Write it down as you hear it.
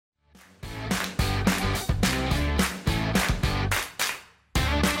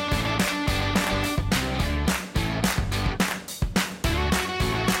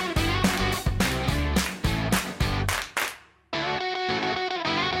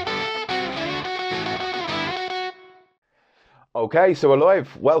Okay, so we're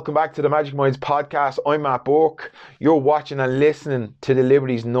live. Welcome back to the Magic Minds podcast. I'm Matt Burke. You're watching and listening to the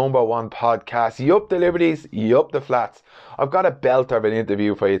Liberties #1 podcast. You up the Liberties, you up the flats. I've got a belter of an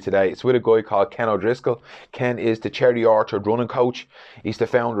interview for you today. It's with a guy called Ken O'Driscoll. Ken is the Cherry Orchard running coach. He's the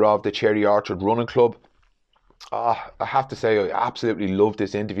founder of the Cherry Orchard Running Club. I have to say, I absolutely love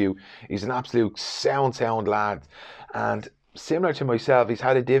this interview. He's an absolute sound lad. And similar to myself, he's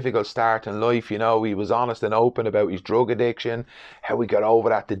had a difficult start in life. You know, he was honest and open about his drug addiction, how he got over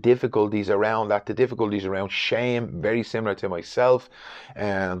that, the difficulties around shame, very similar to myself.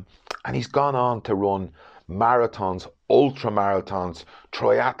 And he's gone on to run marathons, ultra marathons,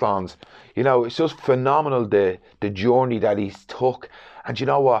 triathlons. You know, it's just phenomenal, the journey that he's took. And you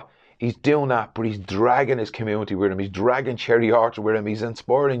know what? He's doing that, but he's dragging his community with him. He's dragging Cherry Orchard with him. He's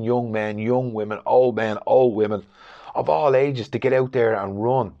inspiring young men, young women, old women of all ages to get out there and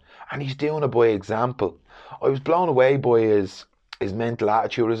run. And he's doing it by example. I was blown away by his mental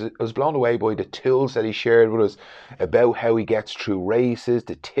attitude. I was blown away by the tools that he shared with us about how he gets through races,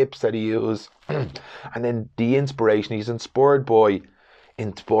 the tips that he uses, and then the inspiration. He's inspired by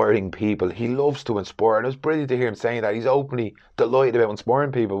inspiring people. He loves to inspire, and it was brilliant to hear him saying that. He's openly delighted about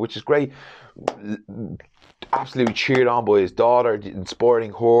inspiring people, which is great. Absolutely cheered on by his daughter,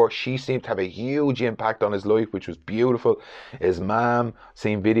 inspiring her. She seemed to have a huge impact on his life, which was beautiful. His mum,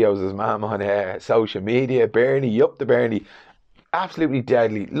 seen videos of his mum on social media. Bernie, up the Bernie. Absolutely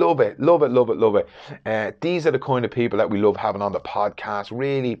deadly. Love it. These are the kind of people that we love having on the podcast.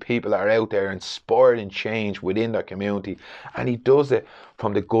 Really, people that are out there inspiring change within their community. And he does it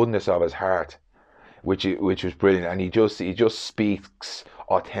from the goodness of his heart, which was brilliant. And he just speaks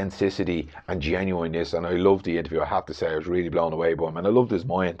authenticity and genuineness. And I loved the interview. I have to say, I was really blown away by him. And I loved his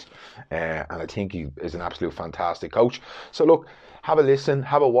mind. And I think he is an absolute fantastic coach. So look, have a listen,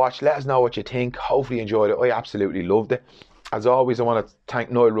 have a watch. Let us know what you think. Hopefully you enjoyed it. I absolutely loved it. As always, I want to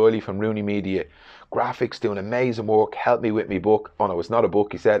thank Noel Riley from Rooney Media Graphics, doing amazing work. Help me with my book. Oh no, it's not a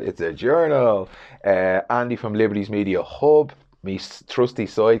book, he said, it's a journal. Andy from Liberties Media Hub, me trusty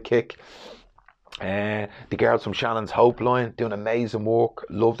sidekick. The girls from Shannon's Hope Line, doing amazing work.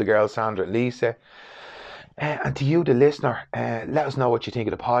 Love the girls, Sandra and Lisa. And to you, the listener, let us know what you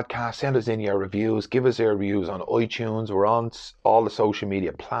think of the podcast. Send us in your reviews. Give us your reviews on iTunes. We're on all the social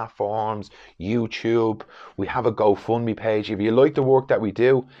media platforms, YouTube. We have a GoFundMe page. If you like the work that we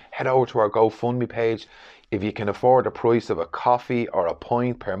do, head over to our GoFundMe page. If you can afford the price of a coffee or a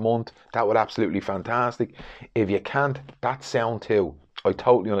pint per month, that would absolutely be fantastic. If you can't, that's sound too. I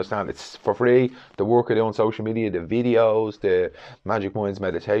totally understand. It's for free. The work I do on social media, the videos, the Magic Minds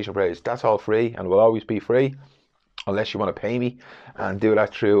meditation praise, that's all free and will always be free unless you want to pay me and do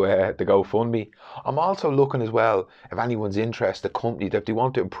that through the GoFundMe. I'm also looking as well, if anyone's interested, a company that they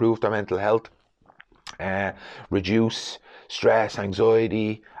want to improve their mental health, reduce stress,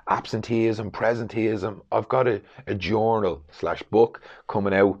 anxiety, absenteeism, presenteeism. I've got a journal/book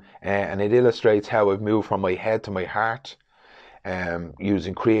coming out and it illustrates how I've moved from my head to my heart.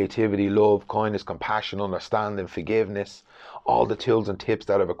 Using creativity, love, kindness, compassion, understanding, forgiveness, all the tools and tips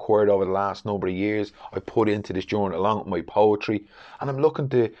that I've acquired over the last number of years, I put into this journal along with my poetry. And I'm looking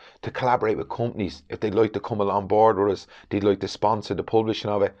to collaborate with companies. If they'd like to come along board with us, they'd like to sponsor the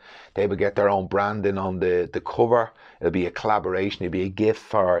publishing of it, they would get their own branding on the cover. It'll be a collaboration, it'll be a gift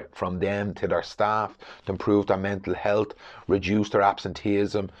from them to their staff to improve their mental health, reduce their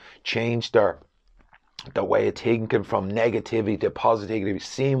absenteeism, change their way of thinking from negativity to positivity,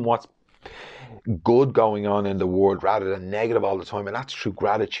 seeing what's good going on in the world rather than negative all the time. And that's through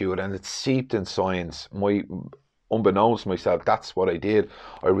gratitude, and it's seeped in science. Unbeknownst to myself, that's what I did.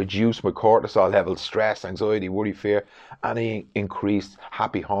 I reduced my cortisol levels, stress, anxiety, worry, fear, and I increased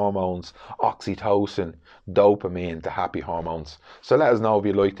happy hormones, oxytocin, dopamine, the happy hormones. So let us know if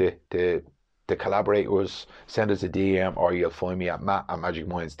you'd like to collaborate with us. Send us a DM, or you'll find me at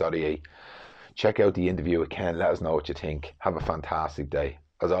matt@magicminds.ie. Check out the interview with Ken. Let us know what you think. Have a fantastic day.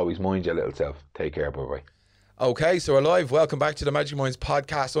 As always, mind your little self. Take care. Bye-bye. Okay, so we're live. Welcome back to the Magic Minds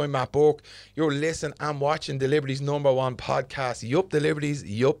podcast. I'm Matt Burke. You're listening and watching the Liberties #1 podcast. You up the Liberties,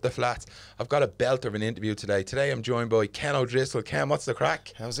 you up the flats. I've got a belter of an interview today. Today I'm joined by Ken O'Driscoll. Ken, what's the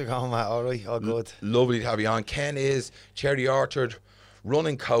crack? How's it going, Matt? All right, all good. Lovely to have you on. Ken is Cherry Orchard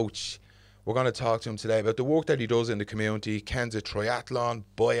running coach. We're going to talk to him today about the work that he does in the community. Ken's a triathlon,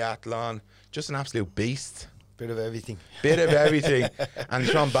 biathlon, just an absolute beast. Bit of everything. And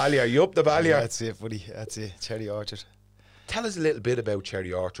he's from Ballier. You up the Ballier? Yeah, that's it, buddy. That's it. Cherry Orchard. Tell us a little bit about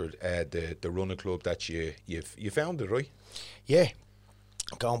Cherry Orchard, the running club that you founded, right? Yeah.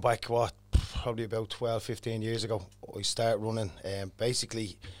 Going back, probably about 12, 15 years ago, I started running.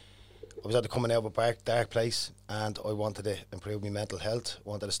 Basically, I was at the coming out of a dark place, and I wanted to improve my mental health.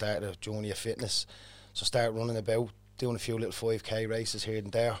 Wanted to start a journey of fitness, so start running about, doing a few little 5k races here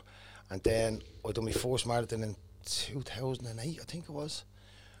and there, and then I done my first marathon in 2008, I think it was.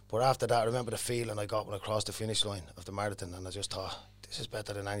 But after that, I remember the feeling I got when I crossed the finish line of the marathon, and I just thought, this is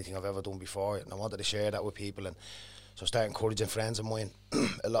better than anything I've ever done before, and I wanted to share that with people. And so I started encouraging friends of mine.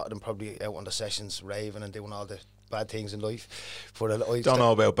 A lot of them probably out on the sessions raving and doing all the bad things in life. For don't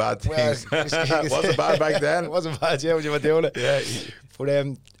know about bad things. Wasn't bad back then. It wasn't bad, yeah, when you were doing it. Yeah.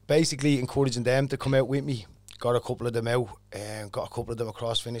 But basically encouraging them to come out with me. Got a couple of them out, and got a couple of them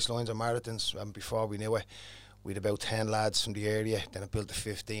across finish lines on marathons. And before we knew it, we had about 10 lads from the area. Then I built to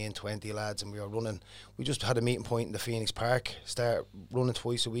 15, 20 lads, and we were running. We just had a meeting point in the Phoenix Park, start running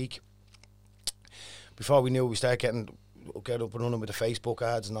twice a week. Before we knew it, we started get up and running with the Facebook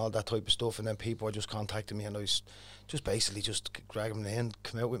ads and all that type of stuff, and then people were just contacting me, and I was just basically just drag them in,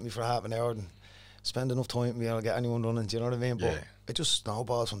 come out with me for half an hour and spend enough time with me, I'll get anyone running, do you know what I mean? But it just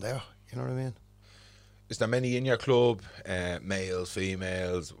snowballs from there, you know what I mean? Is there many in your club, males,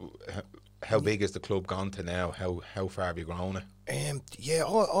 females? How big is the club gone to now? How far have you grown it? Yeah,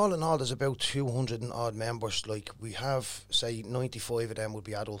 all in all, there's about 200 and odd members. Like, we have, say, 95 of them would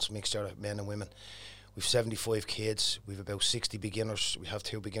be adults, mixture of men and women. We've 75 kids. We've about 60 beginners. We have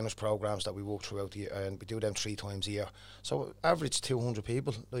 2 beginners programs that we work throughout the year, and we do them 3 times a year. So average 200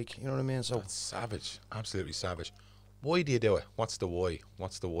 people, like, you know what I mean? So that's savage, absolutely savage. Why do you do it? What's the why?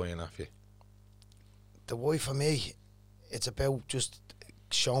 What's the why enough you? The why for me, it's about just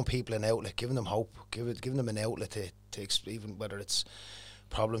showing people an outlet, giving them hope, giving them an outlet to even whether it's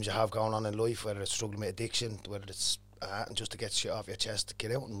problems you have going on in life, whether it's struggling with addiction, whether it's and just to get shit off your chest,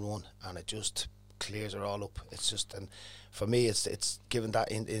 get out and run, and it just clears it all up. It's just, and for me, it's giving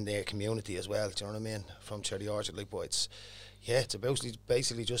that in their community as well. Do you know what I mean? From Cherry Orchard, like, but it's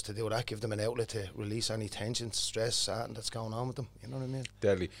basically just to do that, give them an outlet to release any tension, stress, something that's going on with them. You know what I mean?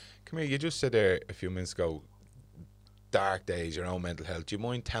 Deadly. Come here. You just said there a few minutes ago, dark days, your own mental health. Do you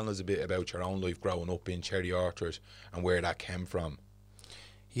mind telling us a bit about your own life growing up in Cherry Orchard and where that came from?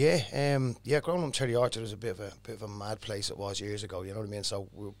 Yeah, growing up in Cherry Orchard was a bit of a mad place it was years ago. You know what I mean? So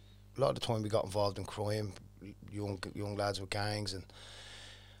a lot of the time we got involved in crime, young lads with gangs,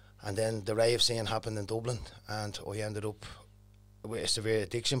 and then the rave scene happened in Dublin, and I ended up with severe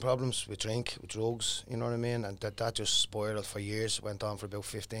addiction problems with drink, with drugs, you know what I mean? And that just spiraled for years, went on for about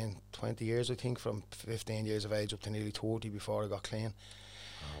 15, 20 years, I think, from 15 years of age up to nearly 30 before I got clean.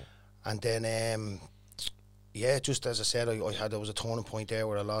 Wow. And then, just as I said, there was a turning point there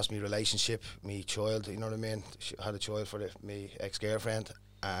where I lost my relationship, my child, you know what I mean? I had a child for my ex-girlfriend,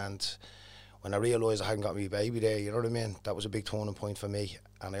 and when I realised I hadn't got my baby there, you know what I mean? That was a big turning point for me,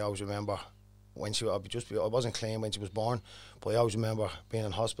 and I always remember when I wasn't clean when she was born, but I always remember being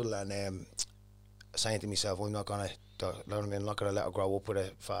in hospital and saying to myself, I'm not gonna let her grow up with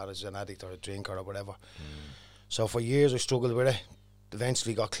a father's an addict or a drinker or whatever. So for years I struggled with it,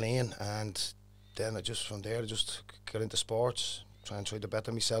 eventually got clean, and then from there I just got into sports, try to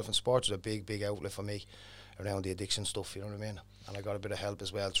better myself, and sports was a big outlet for me around the addiction stuff, you know what I mean? And I got a bit of help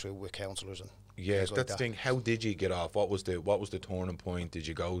as well with counsellors and yes, like that's that. the thing. How did you get off? What was the turning point? Did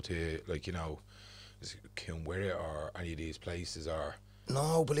you go to, like, you know, Kilnwirra or any of these places, or?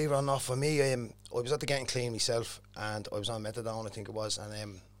 No, believe it or not, for me, I was at the Getting Clean myself, and I was on methadone, I think it was, and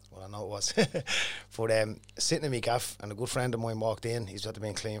I know it was, but sitting in my gaff, and a good friend of mine walked in. He's had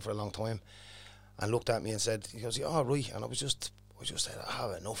been clean for a long time, and looked at me and said, he goes, "Yeah, all right," and I just said, "I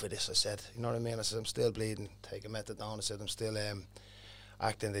have enough of this." I said, you know what I mean? I said, "I'm still bleeding, taking methadone." I said, "I'm still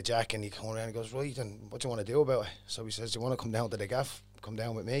acting the jack," and he come around and goes, "Right, and what do you want to do about it?" So he says, "Do you want to come down to the gaff? Come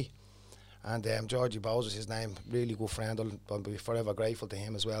down with me." And Georgie Bowes is his name, really good friend. I'll be forever grateful to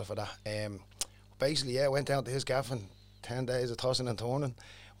him as well for that. Basically, I went down to his gaff, and 10 days of tossing and turning,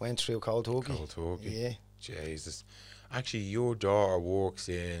 went through cold turkey. Cold turkey. Yeah. Jesus. Actually, your daughter works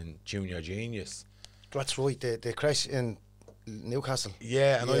in Junior Genius. That's right, the creche in Newcastle.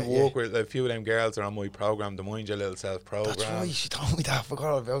 Yeah, and I work with a few of them girls are on my programme, the Mind Your Little Self programme. That's right, she told me that, I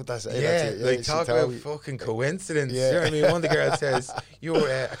forgot about that. Like, talk about fucking coincidence. Yeah. You know what I mean? One of the girls says,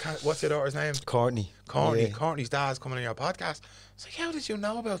 what's your daughter's name? Courtney. Yeah. Courtney's dad's coming on your podcast. It's like, how did you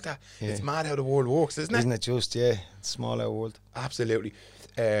know about that? Yeah. It's mad how the world works, isn't it? Isn't it just, small our world. Absolutely.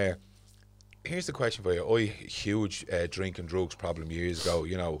 Here's the question for you. I huge drink and drugs problem years ago,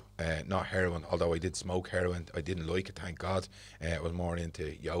 you know, not heroin, although I did smoke heroin. I didn't like it, thank God. I was more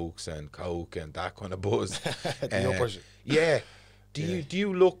into yokes and coke and that kind of buzz. Yeah. Do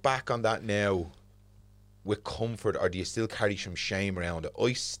you look back on that now with comfort, or do you still carry some shame around it?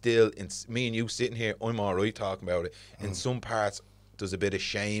 I still, me and you sitting here, I'm all right talking about it. In some parts, there's a bit of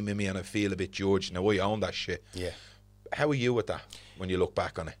shame in me and I feel a bit judged. Now I own that shit. Yeah. How are you with that when you look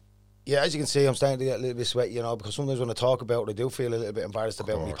back on it? Yeah, as you can see, I'm starting to get a little bit sweaty, you know, because sometimes when I talk about it, I do feel a little bit embarrassed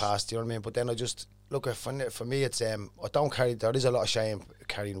about my past, you know what I mean? But then I just, look, for me, it's, I don't carry, there is a lot of shame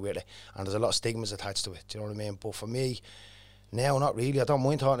carrying with it, and there's a lot of stigmas attached to it, do you know what I mean? But for me, now, not really, I don't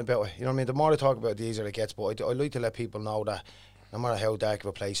mind talking about it, you know what I mean? The more I talk about it, the easier it gets, but I like to let people know that no matter how dark of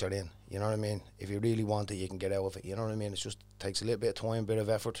a place you're in, you know what I mean? If you really want it, you can get out of it, you know what I mean? It just takes a little bit of time, a bit of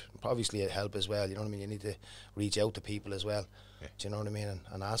effort, obviously it help as well, you know what I mean? You need to reach out to people as well. Yeah. Do you know what I mean?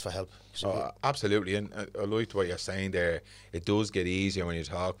 And ask for help. So absolutely, and I liked what you're saying there. It does get easier when you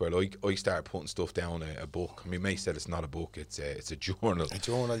talk about it. I start putting stuff down a book. I mean, May said it's not a book, it's a journal. A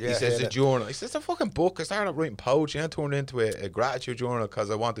journal, yeah. He says it's a journal. He says it's a fucking book. I started writing poetry and turned it into a gratitude journal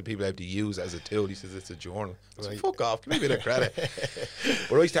because I wanted people able to use it as a tool. He says it's a journal. Right. So fuck off, give me a bit of credit.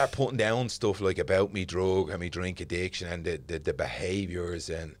 But I start putting down stuff like about me drug and me drink addiction and the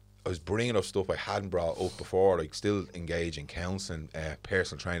behaviours, and I was bringing up stuff I hadn't brought up before, like still engage in counselling,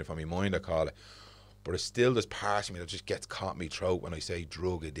 personal training for my mind, I call it. But it's still this part of me that just gets caught in my throat when I say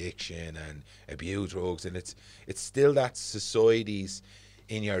drug addiction and abuse drugs, and it's still that society's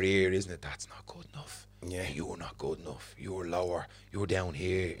in your ear, isn't it? That's not good enough. Yeah, you're not good enough. You're lower. You're down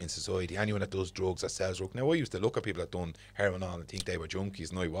here in society. Anyone that does drugs, that sells drugs. Now, I used to look at people that done heroin on and think they were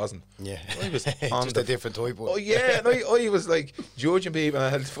junkies, and I wasn't. Yeah, I was on just a different type. Oh yeah, and I was like judging people, and I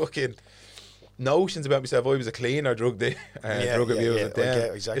had fucking notions about myself. I was a cleaner, drug abuser.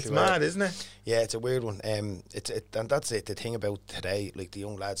 Yeah, exactly. It's mad, isn't it? Yeah, it's a weird one. And that's it. The thing about today, like the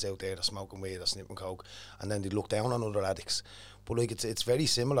young lads out there, they're smoking weed, they're sniffing coke, and then they look down on other addicts. But like it's very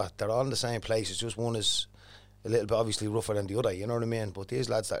similar. They're all in the same place. It's just one is a little bit obviously rougher than the other. You know what I mean? But these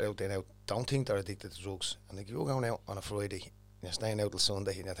lads that are out there now don't think they're addicted to drugs. And like you're going out on a Friday, you're staying out till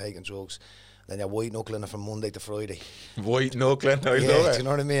Sunday, and you're taking drugs. Then you're white knuckling it from Monday to Friday. White knuckling, I love it. Do you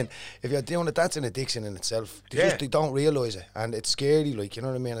know what I mean? If you're doing it, that's an addiction in itself. They don't realise it, and it's scary. Like, you know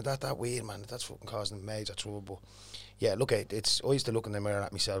what I mean? And that weed, man, that's fucking causing major trouble. But yeah, look, I used to look in the mirror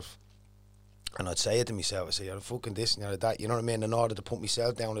at myself, and I'd say it to myself. I say, you're fucking this and you're that. You know what I mean? In order to put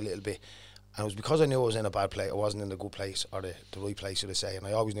myself down a little bit. And it was because I knew I was in a bad place. I wasn't in the good place or the right place, should I say. And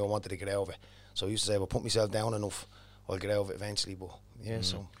I always knew I wanted to get out of it. So I used to say, if I put myself down enough, I'll get out of it eventually. But yeah,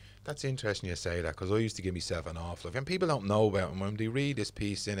 so. That's interesting you say that, because I used to give myself an off life, and people don't know about it. When they read this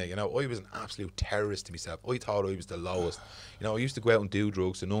piece in it, you know, I was an absolute terrorist to myself. I thought I was the lowest. You know, I used to go out and do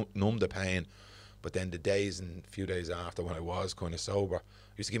drugs to numb the pain, but then the days and few days after, when I was kind of sober,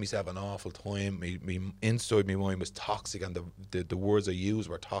 I used to give myself an awful time. Me inside my mind was toxic, and the words I used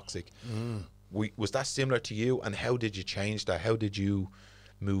were toxic. Was that similar to you, and how did you change that? How did you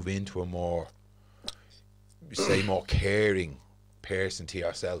move into a more, say, more caring person to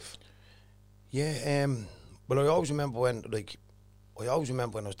yourself? Yeah, well, I always remember when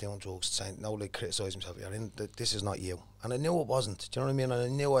I was doing drugs, saying, no, like, criticise myself, this is not you. And I knew it wasn't, do you know what I mean? And I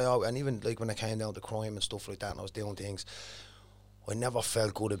knew and even like when I came down to crime and stuff like that, and I was doing things, I never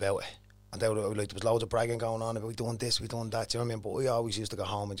felt good about it. And there was loads of bragging going on about, we doing this, we doing that, do you know what I mean? But I always used to go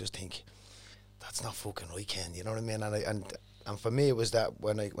home and just think, that's not fucking right, Ken, you know what I mean? And for me, it was that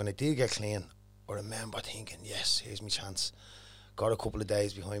when I did get clean, I remember thinking, yes, here's my chance. Got a couple of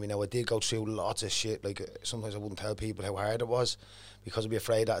days behind me. Now, I did go through lots of shit. Like, sometimes I wouldn't tell people how hard it was because I'd be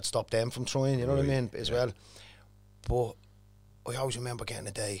afraid that I'd stop them from trying, you know what I mean, as well. But I always remember getting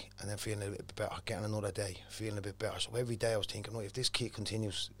a day and then feeling a bit better, getting another day, feeling a bit better. So every day I was thinking, right, if this kid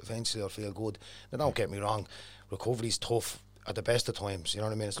continues, eventually I'll feel good. Now, don't get me wrong, recovery's tough at the best of times, you know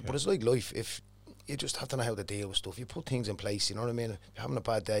what I mean? But it's like life. If you just have to know how to deal with stuff. You put things in place, you know what I mean? If you're having a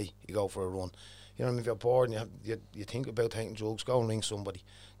bad day, you go for a run. You know what I mean? If you're bored and you think about taking drugs, go and ring somebody.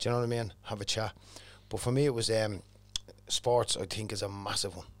 Do you know what I mean? Have a chat. But for me, it was sports, I think, is a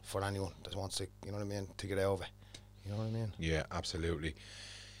massive one for anyone that wants to, you know what I mean, to get out of it. You know what I mean? Yeah, absolutely.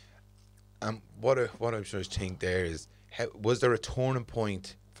 What I'm trying to think there is, was there a turning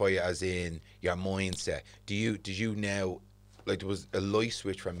point for you, as in your mindset? Did you now, like, there was a light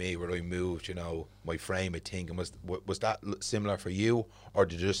switch for me where I moved, you know, my frame of thinking. Was that similar for you, or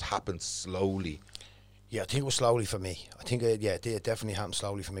did it just happen slowly? Yeah, I think it was slowly for me. I think it definitely happened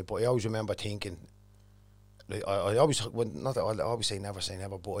slowly for me. But I always remember thinking, like, I always say never,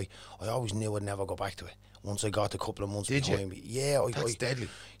 but I always knew I'd never go back to it. Once I got a couple of months behind me, that's deadly.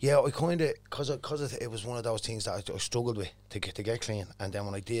 Yeah, I kind of, because it was one of those things that I struggled with to get clean. And then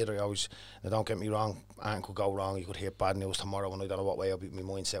when I did, now don't get me wrong, anything could go wrong. You could hear bad news tomorrow, and I don't know what way my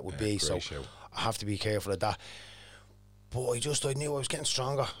mindset would be. So I have to be careful of that. But I knew I was getting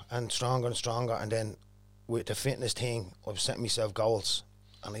stronger and stronger and stronger. And then with the fitness thing, I was setting myself goals.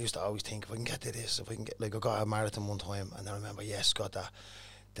 And I used to always think, if I can get to this, if I can get, like, I got a marathon one time, and then I remember, yes, got that.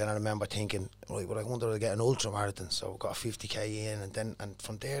 Then I remember thinking, right, well, I wonder if I get an ultra marathon. So I got a 50k in, and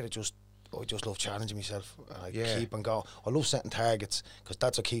from there, I just love challenging myself. And I keep on going. I love setting targets, because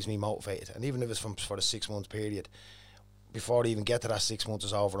that's what keeps me motivated. And even if it's for the 6 month period, before I even get to that 6 months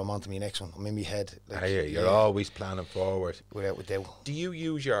is over, I'm on to my next one. I'm in my head. Like, you're always planning forward. Without a doubt. Do you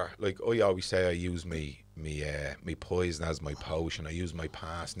use your, like, I always say I use me poison as my potion. I use my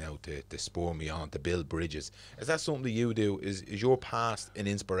past now to spur me on, to build bridges. Is that something that you do? Is your past an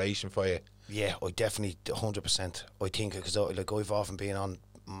inspiration for you? Yeah, I definitely, 100%. I think, because like, I've often been on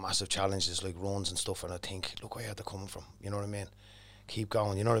massive challenges like runs and stuff, and I think, look where they're coming from, you know what I mean? Keep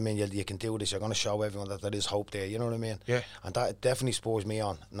going, you know what I mean? You can do this. You're going to show everyone that there is hope there, you know what I mean? Yeah. And that definitely spurs me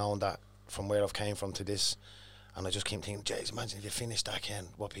on, knowing that from where I've came from to this. And I just keep thinking, jeez, imagine if you finish that, Ken,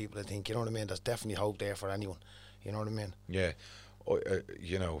 what people would think, you know what I mean? There's definitely hope there for anyone, you know what I mean? Yeah.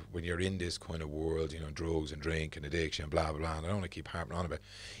 You know, when you're in this kind of world, you know, drugs and drink and addiction, blah, blah, blah, and I don't want to keep harping on about it,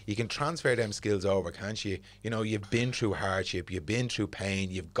 you can transfer them skills over, can't you? You know, you've been through hardship, you've been through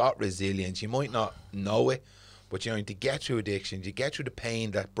pain, you've got resilience, you might not know it, but, you know, to get through addiction, to get through the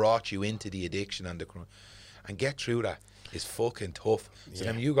pain that brought you into the addiction and get through that is fucking tough. So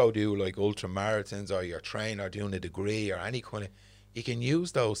then you go do like ultra marathons, or you're training or doing a degree or any kind of, you can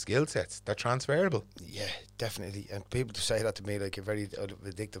use those skill sets. They're transferable. Yeah, definitely. And people say that to me, like, a very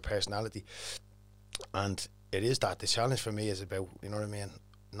addictive personality. And it is that. The challenge for me is about, you know what I mean,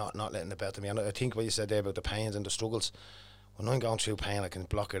 not letting it better me. And I think what you said there about the pains and the struggles, when I'm going through pain, I can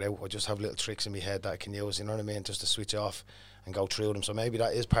block it out. I just have little tricks in my head that I can use, you know what I mean, just to switch off and go through them. So maybe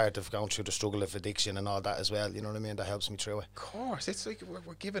that is part of going through the struggle of addiction and all that as well, you know what I mean, that helps me through it. Of course, it's like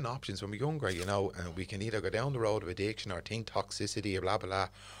we're given options when we're younger, you know, and we can either go down the road of addiction or think toxicity or blah, blah, blah,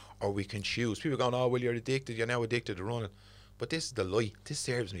 or we can choose. People going, oh, well, you're addicted, you're now addicted to running. But this is the light. This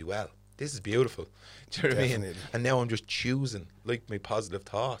serves me well. This is beautiful. Do you know what I mean? And now I'm just choosing, like, my positive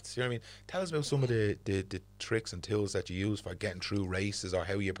thoughts. You know what I mean? Tell us about some of the tricks and tools that you use for getting through races, or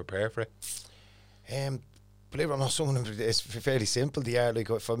how you prepare for it. Believe it or not, some of them it's fairly simple. They are, like,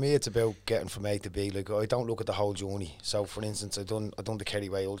 for me, it's about getting from A to B. Like, I don't look at the whole journey. So, for instance, I done the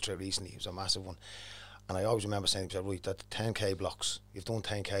Kerryway Ultra recently. It was a massive one, and I always remember saying to myself, right, that 10k blocks. You've done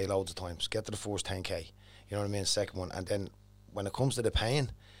 10k loads of times. Get to the first 10k. You know what I mean? Second one, and then when it comes to the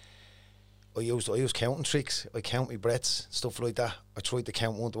pain, I use counting tricks. I count my breaths, stuff like that. I try to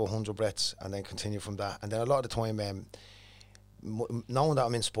count 1 to 100 breaths and then continue from that. And then a lot of the time, knowing that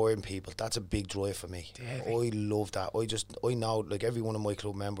I'm inspiring people, that's a big drive for me. I love that. I know, like, every one of my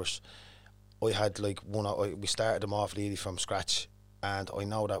club members, I had like we started them off really from scratch, and I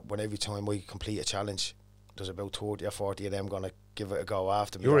know that when every time I complete a challenge, there's about 30 or 40 of them gonna give it a go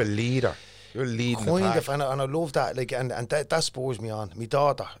after me. You're a leader. You're leading the pack. And I love that. Like, and that spurs me on. My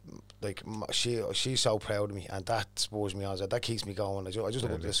daughter, like, she's so proud of me, and that spurs me on. So that keeps me going. I just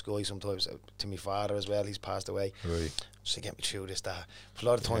look up to the sky sometimes. To my father as well. He's passed away. Right. Just to get me through this. That for a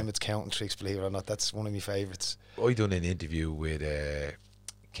lot of time it's counting tricks. Believe it or not, that's one of my favourites. I done an interview with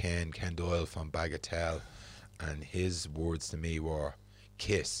Ken Doyle from Bagatelle, and his words to me were,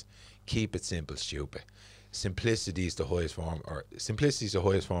 "Kiss, keep it simple, stupid. Simplicity is the highest form,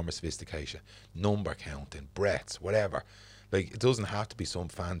 of sophistication. Number counting, breaths, whatever. Like, it doesn't have to be some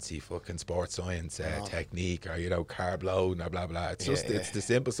fancy fucking sports science technique, or, you know, carb loading or blah blah. It's just it's the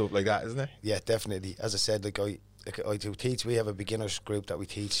simple stuff like that, isn't it? Yeah, definitely. As I said, like, I do teach. We have a beginners group that we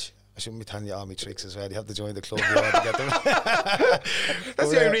teach. I shouldn't be telling you all my tricks as well. You have to join the club to get them. That's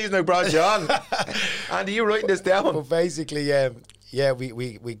the only reason I brought you on. Andy, you writing this down? But basically, I get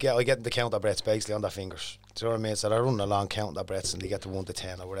them to count their breaths basically on their fingers. Do you know what I mean? So they're running along, counting their breaths, and they get to 1 to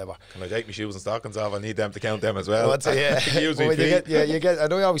 10 or whatever. Can I take my shoes and stockings off? I need them to count them as well. Well, you get. I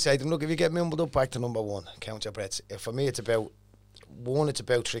know I always say to them, look, if you get mumbled up, back to number 1, count your breaths. For me, it's about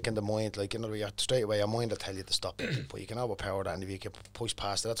tricking the mind. Like, you know, straight away your mind will tell you to stop, but you can overpower that, and if you can push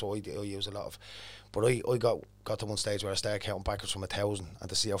past it, that's what I use a lot of. But I got to one stage where I started counting backwards from 1,000, and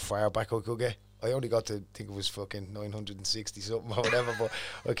to see how far back I could get. I only got to think it was fucking 960 something or whatever, but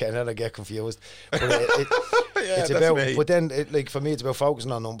okay, then I get confused. But it's about, me. But then, like, for me, it's about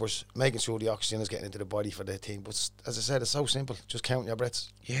focusing on numbers, making sure the oxygen is getting into the body for the thing. But as I said, it's so simple. Just counting your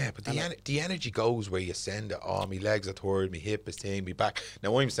breaths. Yeah, but the energy goes where you send it. Oh, my legs are tired, my hip is thing, my back.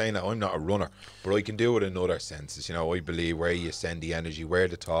 Now, I'm saying that I'm not a runner, but I can do it in other senses. You know, I believe where you send the energy, where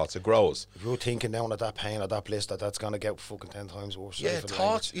the thoughts, it grows. If you're thinking down at that pain or that blister, that's going to get fucking 10 times worse. Yeah,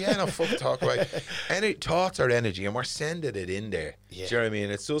 thoughts. Yeah, no, fuck talk, right. Thoughts are energy, and we're sending it in there. Yeah. Do you know what I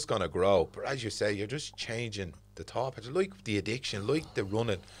mean? It's just going to grow. But as you say, you're just changing the thought. It's like the addiction, like the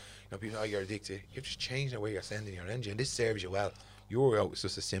running. You know, people, oh, you're addicted. You're just changing the way you're sending your energy, and this serves you well. it's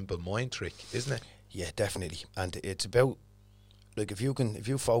just a simple mind trick, isn't it? Yeah, definitely. And it's about, like, if you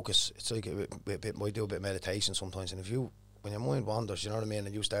focus, it's like we do a bit of meditation sometimes, and when your mind wanders, you know what I mean,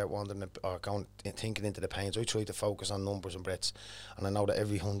 and you start wandering or thinking into the pains, I try to focus on numbers and breaths, and I know that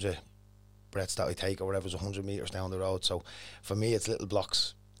every 100 breaths that I take or whatever is 100 metres down the road. So for me, it's little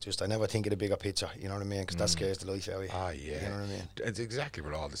blocks. Just I never think of the bigger picture, you know what I mean, because that scares the life out of you. Ah, yeah. You know what I mean? It's exactly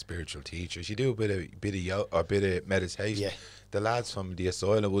what all the spiritual teachers. You do a bit of meditation. Yeah. The lads from the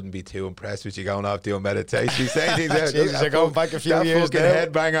asylum wouldn't be too impressed with you going off doing meditation. You say things there. Jesus, they're going back a few years fucking now.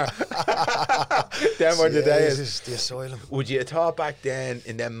 headbanger. Them were the days. This is the asylum. Would you have thought back then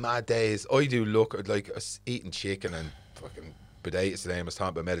in them mad days? I do look at like us eating chicken and fucking potatoes today. I was talking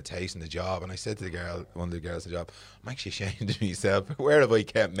about meditation, the job, and I said to one of the girls at the job, I'm actually ashamed of myself. Where have I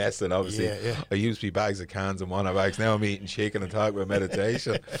kept messing? Obviously, Yeah. I used to be bags of cans and one bags. Now I'm eating chicken and talking about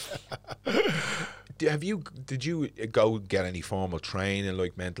meditation. Did you go get any formal training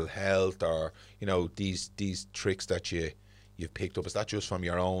like mental health or these tricks that you've picked up? Is that just from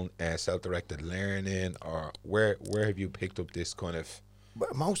your own self-directed learning, or where have you picked up this kind of?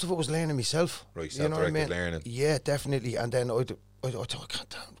 Most of it was learning myself. Right, you know what I mean? learning. Yeah, definitely. And then I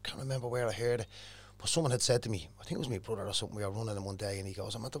can't remember where I heard it, but someone had said to me, I think it was my brother or something, we were running him one day, and he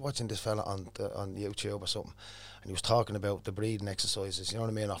goes, I'm after watching this fella on YouTube or something, and he was talking about the breathing exercises, you know what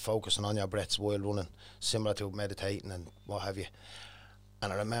I mean, or focusing on your breaths while running, similar to meditating and what have you.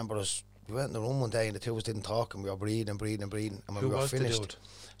 And I remember we went in the room one day and the two of us didn't talk, and we were breathing, and when we were finished.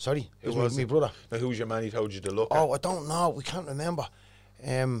 Sorry, it was my brother. Now, who was your man he told you to look at? Oh, I don't know, we can't remember.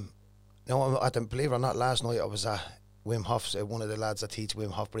 No, believe it or not, last night I was at Wim Hof's, one of the lads that teach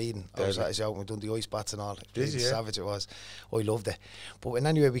Wim Hof breathing. I was at his out, we done the ice baths and all. Did you? Savage it was. I loved it. But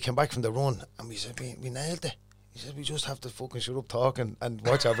anyway, we came back from the run and we said, we nailed it. He said, we just have to fucking shut up talking and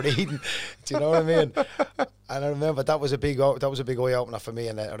watch our breathing. Do you know what I mean? And I remember that was a big eye opener for me.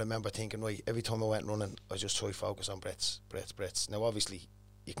 And I remember thinking, right, every time I went running, I just try to focus on breaths. Now, obviously,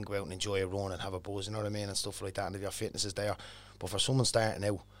 you can go out and enjoy a run and have a buzz, you know what I mean, and stuff like that, and if your fitness is there. But for someone starting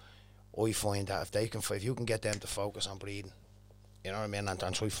out, I find that if you can get them to focus on breathing, you know what I mean, and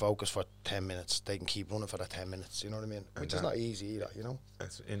try focus for 10 minutes, they can keep running for that 10 minutes, you know what I mean, which is not easy either, you know.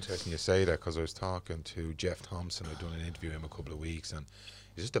 It's interesting you say that, because I was talking to Jeff Thompson. I'd done an interview with him a couple of weeks, and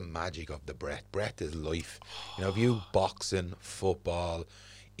it's just the magic of the breath. Breath is life. You know, if you boxing, football,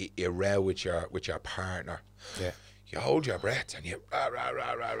 you row with your partner, yeah, you hold your breath and you rah rah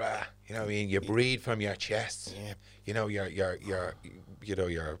rah rah rah. You know what I mean? You breathe from your chest. Yeah. You know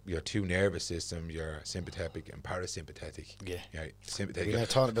your two nervous systems, your sympathetic and parasympathetic. Yeah. Sympathetic. We were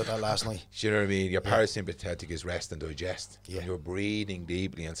talking about that last night. Do you know what I mean? Your parasympathetic is rest and digest. Yeah. When you're breathing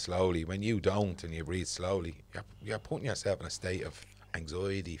deeply and slowly. When you don't and you breathe slowly, you're putting yourself in a state of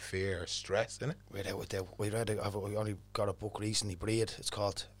anxiety, fear, stress, isn't it? Without doubt. We only got a book recently, Breathe, it's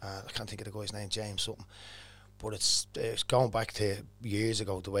called. I can't think of the guy's name, James something. But it's going back to years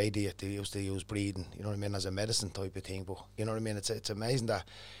ago, the way they used to use breathing, you know what I mean, as a medicine type of thing. But you know what I mean, it's amazing that,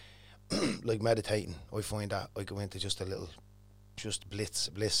 like meditating, I find that I go into just a little, just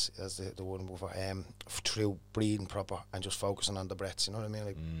bliss, as the word for through breathing proper and just focusing on the breaths. You know what I mean?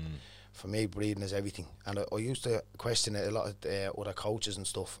 Like, for me, breathing is everything. And I used to question it a lot of other coaches and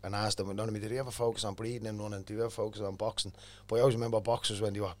stuff, and ask them, you know what I mean, did you ever focus on breathing and running? Do you ever focus on boxing? But I always remember boxers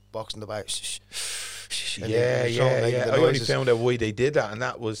when they were boxing the back. Yeah. I only found out why they did that, and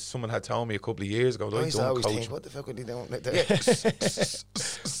that was someone had told me a couple of years ago. I always think, what the fuck are they doing? Like that? Yeah.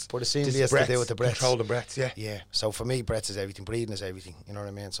 But it seems to do with the breaths. Control the breaths, yeah. Yeah. So for me, breaths is everything. Breathing is everything. You know what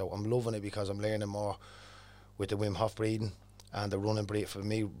I mean? So I'm loving it because I'm learning more with the Wim Hof breathing and the running breathing. For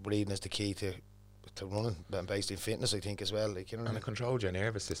me, breathing is the key to running, and based in fitness, I think, as well. Like, you know, and it controls your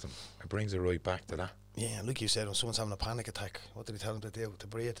nervous system. It brings it right back to that. Yeah, and like you said, when someone's having a panic attack, what do they tell them to do? To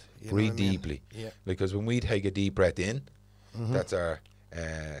breathe. Breathe deeply. Yeah. Because when we take a deep breath in, that's our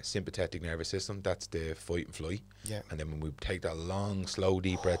sympathetic nervous system. That's the fight and flight. Yeah. And then when we take that long, slow,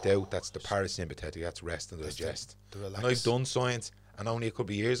 deep breath out, that's the parasympathetic. That's rest and digest. relax. And I've done science. And only a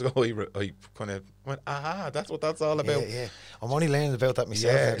couple of years ago, I kind of went, that's what that's all about. Yeah. I'm only learning about that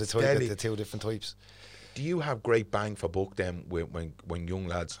myself. Yeah, the two different types. Do you have great bang for buck then when young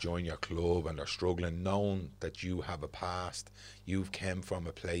lads join your club and they're struggling, knowing that you have a past, you've come from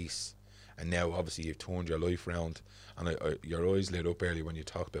a place, and now obviously you've turned your life around, and your eyes lit up earlier when you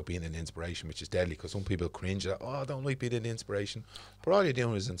talked about being an inspiration, which is deadly, because some people cringe at, oh, I don't like being an inspiration, but all you're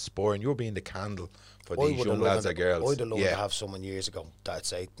doing is inspiring. You're being the candle for these young lads and girls. I'd have loved to have someone years ago that'd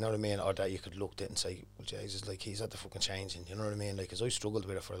say, you know what I mean, or that you could look at and say, well, Jesus, like, he's had the fucking changing, you know what I mean, like, because I struggled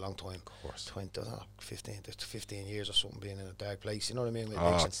with it for a long time. Of course. 15 years or something, being in a dark place, you know what I mean,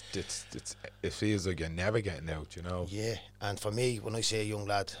 with it feels like you're never getting out, you know. Yeah, and for me, when I see a young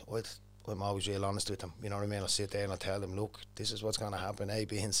lad, I'm always real honest with them, you know what I mean. I'll sit there and I'll tell them, look, this is what's going to happen, A,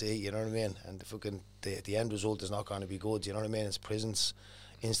 B and C, you know what I mean, and the end result is not going to be good, you know what I mean. It's prisons,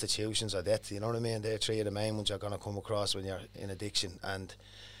 institutions, or death, you know what I mean. They're three of the main ones you're going to come across when you're in addiction, and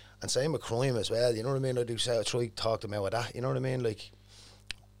same with crime as well, you know what I mean. I try to talk them out of that, you know what I mean, like,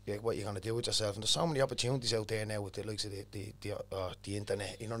 what you're going to do with yourself. And there's so many opportunities out there now with the likes of the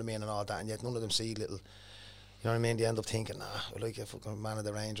internet, you know what I mean, and all that, and yet none of them see little, you know what I mean. They end up thinking, nah, I like a fucking man of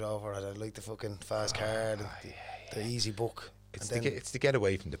the Range Rover, or I like the fucking fast car, the easy book. It's to get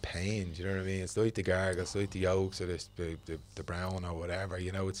away from the pain, do you know what I mean? It's like the gargles, it's like the yolks, or the brown or whatever,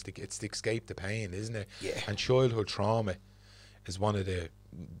 you know. It's to escape the pain, isn't it? Yeah. And childhood trauma is one of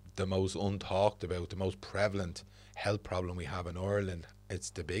the most untalked about, the most prevalent health problem we have in Ireland.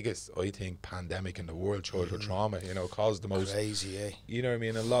 It's the biggest, I think, pandemic in the world, childhood trauma, you know, caused the most. Crazy, eh? You know what I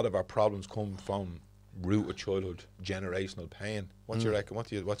mean? A lot of our problems come from root of childhood, generational pain. What do you reckon?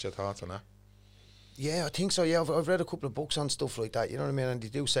 What's your thoughts on that? Yeah, I think so. Yeah, I've read a couple of books on stuff like that. You know what I mean? And they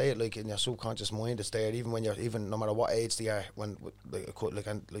do say it, like, in your subconscious mind, it's there. Even when no matter what age they are, when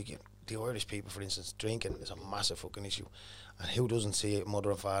the Irish people, for instance, drinking is a massive fucking issue. And who doesn't see a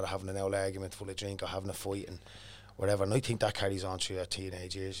mother and father having an old argument full of drink, or having a fight and whatever? And I think that carries on through your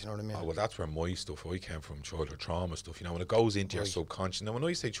teenage years. You know what I mean? Oh, well, that's where my stuff, I came from, childhood trauma stuff, you know, when it goes into your subconscious. Now, when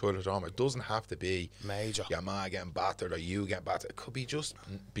I say childhood trauma, it doesn't have to be major, your ma getting battered or you getting battered. It could be just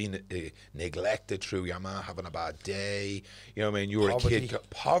being neglected through your ma having a bad day, you know what I mean. You were a kid,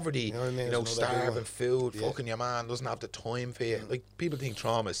 poverty, you know what I mean? You know, starving food, fucking your man doesn't have the time for you. Like, people think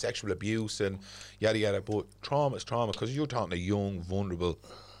trauma is sexual abuse and yada yada, but trauma is trauma, because you're talking a young, vulnerable,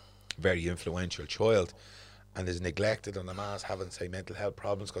 very influential child, and is neglected, and the ma's having, say, mental health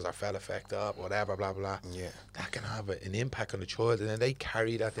problems because our fella affected up, whatever, blah, blah. Yeah. That can have an impact on the child, and then they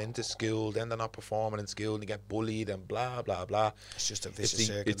carry that into school, then they're not performing in school, and they get bullied, and blah, blah, blah. It's just a vicious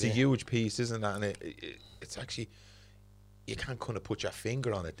circle. It's a huge piece, isn't that? And it's actually, you can't kind of put your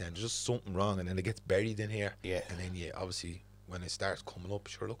finger on it then. There's just something wrong, and then it gets buried in here. Yeah. And then, obviously, when it starts coming up,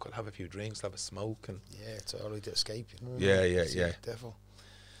 sure, look, I'll have a few drinks, I'll have a smoke. And yeah, it's all right to escape. You know yeah. Definitely.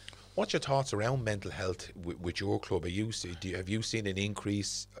 What's your thoughts around mental health with your club? Have you seen an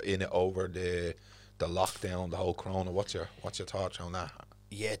increase in it over the lockdown, the whole corona? What's your thoughts on that?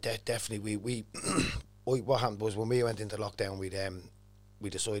 Yeah, definitely. We what happened was, when we went into lockdown, we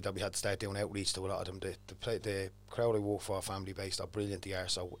decided that we had to start doing outreach to a lot of them. The crowd I work for, family based, are brilliant they are.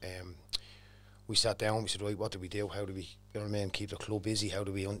 So we sat down, we said, right, what do we do? How do we, you know what I mean, keep the club busy? How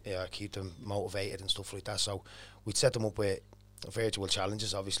do we keep them motivated and stuff like that? So we'd set them up with virtual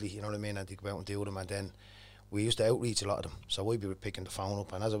challenges, obviously, you know what I mean, and they go out and do them, and then we used to outreach a lot of them. So we'd be picking the phone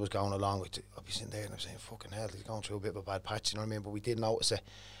up, and as I was going along, I'd be sitting there and I was saying, fucking hell, he's going through a bit of a bad patch, you know what I mean, but we did notice it,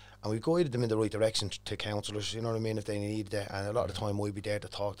 and we guided them in the right direction to counsellors, you know what I mean, if they needed it, and a lot of the time we'd be there to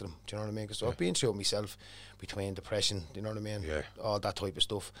talk to them, do you know what I mean, because I've been through it myself, between depression, you know what I mean, all that type of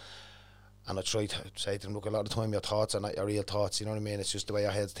stuff. And I try to say to them, look, a lot of the time your thoughts are not your real thoughts, you know what I mean? It's just the way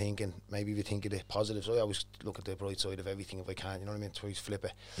your head's thinking. Maybe if you think of the positives, I always look at the bright side of everything if I can, you know what I mean? Try to flip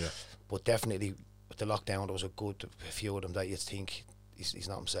it. Yeah. But definitely, with the lockdown, there was a few of them that you'd think he's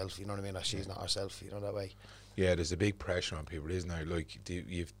not himself, you know what I mean? Or she's not herself, you know, that way. Yeah, there's a big pressure on people, isn't there? Like,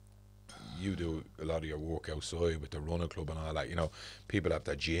 you do a lot of your work outside with the running club and all that, you know, people have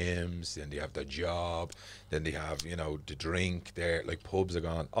their gyms, then they have their job, then they have, you know, the drink there, like pubs are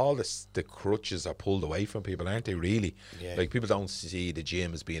gone, all the crutches are pulled away from people, aren't they, really? Like, people don't see the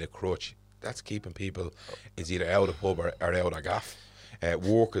gym as being a crutch. That's keeping people is either out of pub or out of gaff.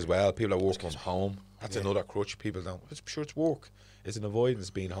 Work as well, people are working from home, that's another crutch. People don't, I'm sure it's work. It's an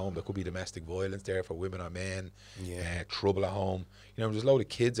avoidance being home. There could be domestic violence there for women or men, trouble at home. You know, there's a load of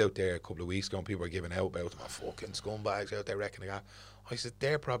kids out there a couple of weeks ago, and people were giving out about them, fucking scumbags out there wrecking the gaff. I said,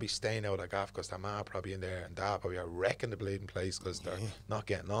 they're probably staying out of gaff because their ma probably in there, and dad probably are wrecking the bleeding place because they're not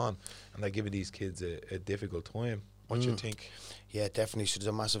getting on, and they're giving these kids a difficult time. What do you think? Yeah, definitely. So there's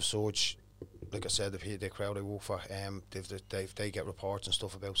a massive surge. Like I said, the crowd I work for, they get reports and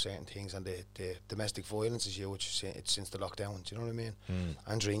stuff about certain things, and the domestic violence is huge. It's since the lockdown. Do you know what I mean?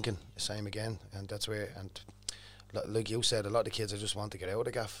 And drinking, the same again, and that's where. And like you said, a lot of the kids just want to get out of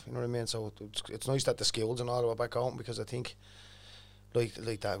the gaff. You know what I mean? So it's nice that the skills and all are back home, because I think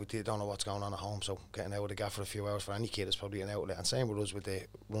like that, we don't know what's going on at home, so getting out of the gaff for a few hours for any kid is probably an outlet. And same with us with the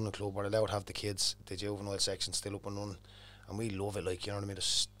running club, we're allowed to have the kids, the juvenile section still up and running, and we love it, like, you know what I mean.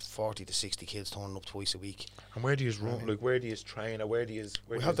 There's 40 to 60 kids turning up twice a week. And where do you run? Like, where do you train, or where do you?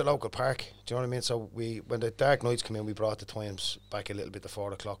 We have the local park. Do you know what I mean? So when the dark nights come in, we brought the times back a little bit to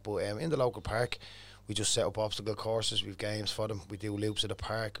 4 o'clock. But in the local park, we just set up obstacle courses. We've games for them. We do loops at the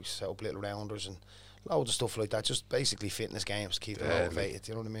park. We set up little rounders and loads of stuff like that. Just basically fitness games, keep them motivated.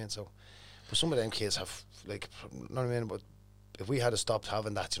 You know what I mean? So, but some of them kids have, like, you know what I mean. But if we had to stop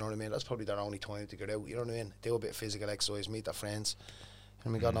having that, you know what I mean, that's probably their only time to get out. You know what I mean? Do a bit of physical exercise, meet their friends. I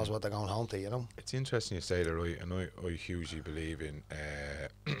mean, God knows what they're going home to, you know. It's interesting you say that, right? And I hugely believe in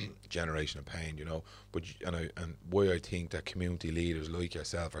generation of pain, you know. But and why I think that community leaders like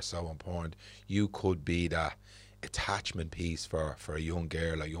yourself are so important. You could be that attachment piece for a young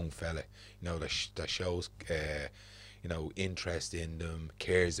girl, a young fella, you know, that shows, you know, interest in them,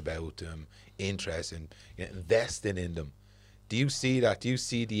 cares about them, interest in, you know, investing in them. Do you see that? Do you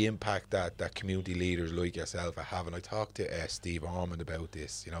see the impact that community leaders like yourself are having? I talked to Steve Ormond about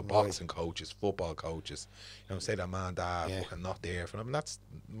this, you know, boxing coaches, football coaches, you know, say that man, dad, fucking not there for them. And that's,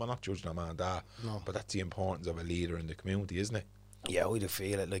 we're not judging a man, dad, but that's the importance of a leader in the community, isn't it? Yeah, we do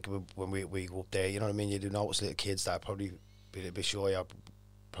feel it. Like when we go up there, you know what I mean? You do notice little kids that are probably a bit shy, or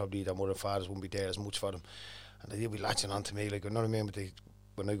probably their mother and fathers wouldn't be there as much for them. And they'll be latching on to me, like, you know what I mean? But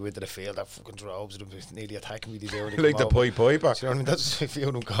when I go into the field, that fucking droves of them nearly attacking me. Like the Pied Piper. Do you know what I mean? That's a few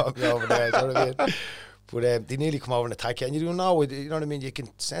of them caught me over there. Do you know what I mean? But they nearly come over and attack you, and you don't know. You know what I mean? You can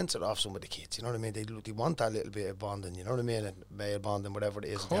sense it off some of the kids. You know what I mean? They want that little bit of bonding. You know what I mean? And male bonding, whatever it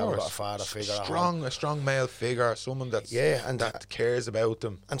is. Of course. They have got a father figure. A strong male figure, someone that's that cares about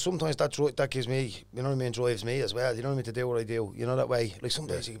them. And sometimes that gives me, you know what I mean, drives me as well. You know what I mean? To do what I do. You know that way. Like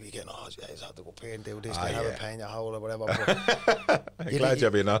sometimes you can be getting, oh, I have to go up here and do this. Have a pain in your hole or whatever. But I'm glad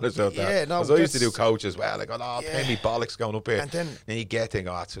you're being honest about that. Yeah, no. Because I used to do coach as well. Like, oh, pay me bollocks going up here. And then you get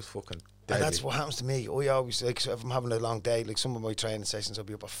thinking, oh, it's just fucking. And that's what happens to me. I always, like, if I'm having a long day, like some of my training sessions, I'll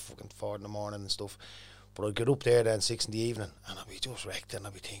be up at fucking 4 in the morning and stuff. But I'll get up there then 6 in the evening, and I'll be just wrecked, and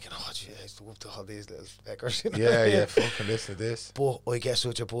I'll be thinking, oh, gee, I used to go up to all these little feckers. You know? Yeah, fucking this. But I get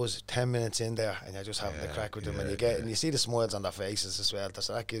such a buzz 10 minutes in there, and you're just having a crack with them, and and you see the smiles on their faces as well.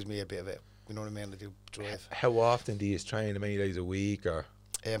 So that gives me a bit of it. You know what I mean? I do drive. How often do you train? How many days a week, or?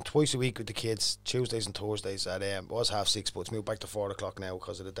 Twice a week with the kids, Tuesdays and Thursdays at it was 6:30, but it's moved back to 4 o'clock now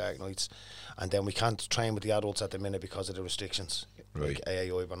because of the dark nights. And then we can't train with the adults at the minute because of the restrictions. Right. Like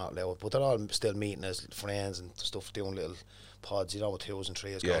AAI, we're not allowed, but they're all still meeting as friends and stuff, doing little pods, you know, with 2s and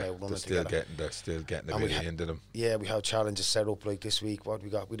 3s going out running together. They're still getting a bit into them. Yeah, we have challenges set up like this week. What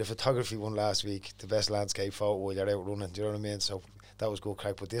we got? We had a photography one last week, the best landscape photo while you're out running. Do you know what I mean? So that was good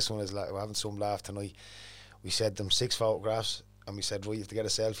crack. But this one is like, we're having some laugh tonight. We said them 6 photographs. And we said, right, you have to get a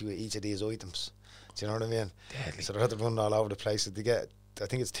selfie with each of these items. Do you know what I mean? Deadly. So they're having to run all over the place. So they get, I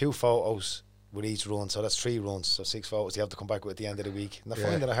think it's 2 photos with each run. So that's 3 runs. So 6 photos you have to come back with at the end of the week. And they're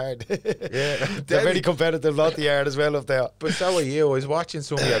finding it hard. They're very competitive, lot the hard as well up there. But so are you. I was watching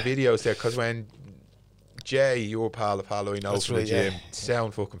some of your videos there, because when Jay, your pal of Halloween, out from the gym,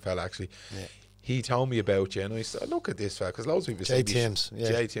 sound fucking fella actually. Yeah. He told me about you, and I said, look at this fella, because loads of people say Timms.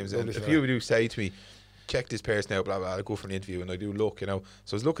 Jay Timms. And a few do say to me, check this person out, blah, blah, I go for an interview, and I do look, you know.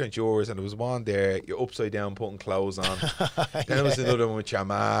 So I was looking at yours, and there was one there, you're upside down putting clothes on. Then there was another one with your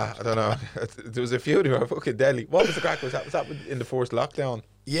ma, I don't know. There was a few that were fucking deadly. What was the crack? Was that in the first lockdown?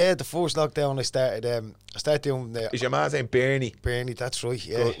 Yeah, the first lockdown I started doing the... Is your ma's name Bernie? Bernie, that's right,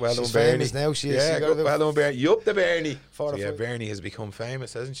 yeah. Good, well she's done, famous Bernie. Now, she is. Yeah, well done, Bernie. You up the Bernie. So yeah, Bernie has become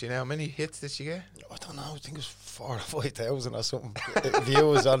famous, hasn't she now? How many hits did she get? I don't know, I think it was 4,000 or 5,000 or something.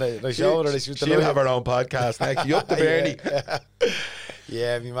 Views on it. I showed her. She'll have her own podcast next. You up the Bernie.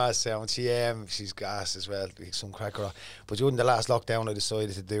 Yeah, my ma's sound. She's gas as well, some cracker. But during the last lockdown, I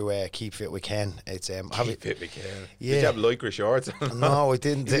decided to do Keep Fit We Can. It's Keep Fit We Can. Yeah. Did you have lycra shorts? No, I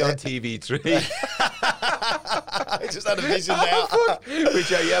didn't. Is he on TV3? I just had a vision there.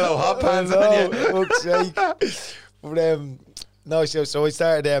 With your yellow hot pants on you. Fuck's sake. But no, so I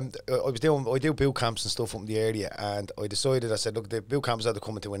started. I do boot camps and stuff up in the area, and I decided. I said, look, the boot camps are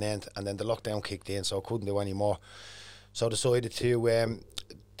coming to an end, and then the lockdown kicked in, so I couldn't do any more. So I decided to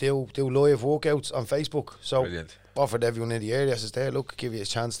do live workouts on Facebook. So brilliant. Offered everyone in the area. I says, there, look, give you a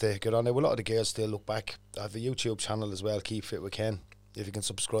chance to get on there. Well, a lot of the girls still look back. I have a YouTube channel as well, Keep Fit We Can, if you can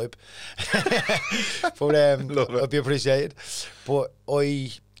subscribe. But I'd be appreciated. But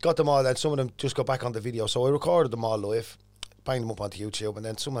I got them all, and some of them just got back on the video. So I recorded them all live. banged them up onto YouTube, and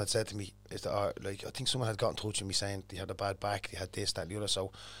then someone had said to me, like, I think someone had got in touch with me saying they had a bad back, they had this, that, and the other.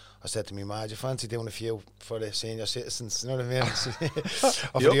 So I said to me, "Ma, do you fancy doing a few for the senior citizens?" You know what I mean?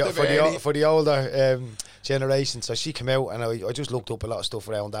 Or for the older generation. So she came out, and I just looked up a lot of stuff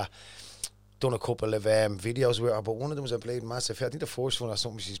around that. Done a couple of videos with her, but one of them was a bleeding massive. I think the first one or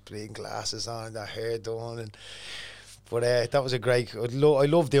something, she's bleeding glasses on, that hair done, and. But that was a great. I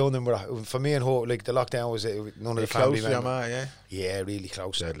love doing them. For me and her, like the lockdown was none of the family members. Close to your ma, yeah, really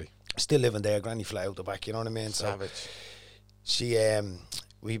close. Deadly. Still living there, granny flat out the back. You know what I mean? Savage. So she,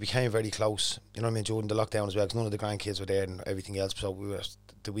 we became very close. You know what I mean? During the lockdown as well, because none of the grandkids were there and everything else. So we were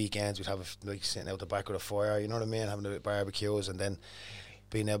the weekends we'd have like sitting out the back of the fire. You know what I mean? Having the barbecues, and then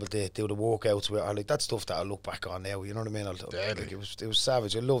being able to do the workouts with her, like that stuff that I look back on now. You know what I mean? Like, it was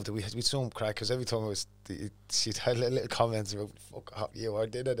savage. I loved it. We had some crack, because every time she'd had little comments about "fuck you" or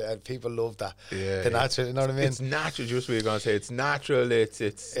did it, and people loved that. Yeah, the natural. You know what I mean? It's natural. Just what you're gonna say. It's natural. It's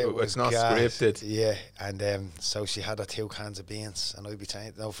not scripted. Yeah, and so she had her 2 cans of beans, and I'd be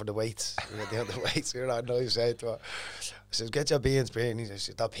saying, "No, for the weights." We were doing the weights. We were on noise saying to her, I said, "Get your beans, Bernie." She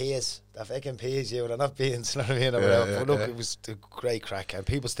said, "They're peas. They're fucking peas, you. They're not beans." You know what I mean? But look, it was a great crack, and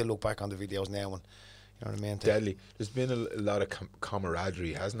people still look back on the videos now, and you know what I mean? Deadly. There's been a lot of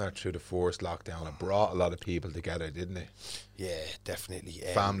camaraderie, hasn't there, through the first lockdown? It brought a lot of people together, didn't it? Yeah, definitely.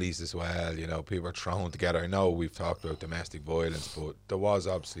 Families as well, you know, people are thrown together. I know we've talked about domestic violence, but there was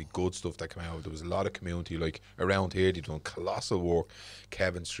obviously good stuff that came out. There was a lot of community, like around here, they've done colossal work.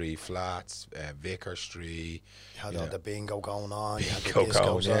 Kevin Street, Flats, Vicar Street. You had all the bingo going on, you had the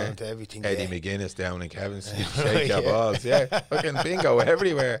discos on, everything. Eddie McGuinness down in Kevin Street, shake your balls, fucking bingo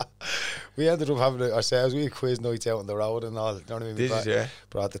everywhere. We ended up having ourselves, we had quiz nights out on the road and all. You know what I mean?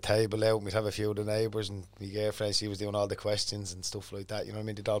 Brought the table out, we'd have a few of the neighbours, and my girlfriend, she was doing all the questions and stuff like that. You know what I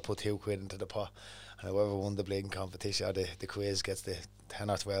mean? They'd all put 2 quid into the pot, and whoever won the bleeding competition or the quiz gets the 10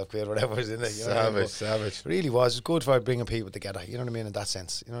 or 12 quid, whatever's in it. You know savage, what I mean? Savage. It really was. It was good for bringing people together. You know what I mean? In that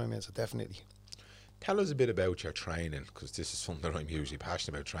sense. You know what I mean? So definitely. Tell us a bit about your training, because this is something that I'm hugely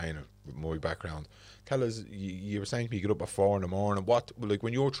passionate about, training with my background. Tell us, you were saying to me you get up at 4 in the morning. What, like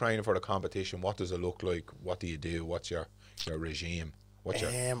when you're training for the competition, what does it look like? What do you do? What's your regime? What's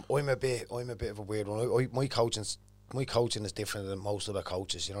your I'm a bit of a weird one. My coaching is different than most other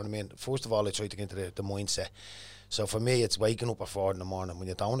coaches. You know what I mean? First of all, I try to get into the mindset. So for me, it's waking up at 4 in the morning. When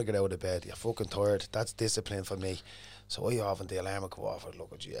you don't want to get out of bed, you're fucking tired. That's discipline for me. So I often the alarm will go off, I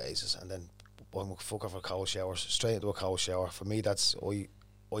look at Jesus, and then I'm fuck off a cold shower, straight into a cold shower. For me, that's if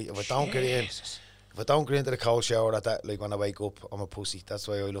I don't get in, if I don't get into the cold shower at that, like when I wake up, I'm a pussy. That's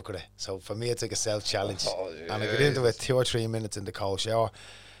the way I look at it. So for me, it's like a self challenge, and I get into it 2 or 3 minutes in the cold shower,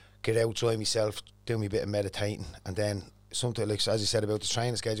 get out, dry myself, do me a bit of meditating, and then something like, as you said about the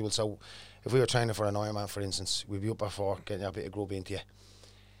training schedule. So if we were training for an Ironman, for instance, we'd be up at 4, getting a bit of grub into you.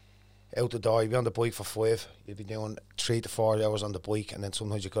 Out the door, you'd be on the bike for 5, you'd be doing 3 to 4 hours on the bike, and then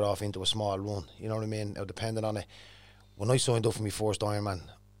sometimes you got off into a small run, you know what I mean? Now, depending on it, when I signed up for my first Ironman,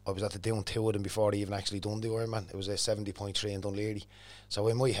 I was after doing 2 of them before I even actually done the Ironman. It was a 70.3 in Dunleary. So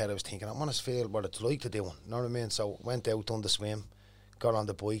in my head I was thinking, I want to feel what it's like to do one, you know what I mean? So went out, done the swim, got on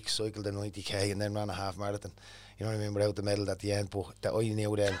the bike, cycled the 90k, and then ran a half marathon, you know what I mean, without the medal at the end. But that I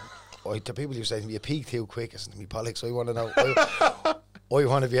knew then, the people who say to me, you peaked too quick. I said to me, Pollux, I want to know, I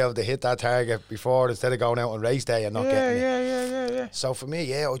want to be able to hit that target before, instead of going out on race day and not getting it. Yeah. So for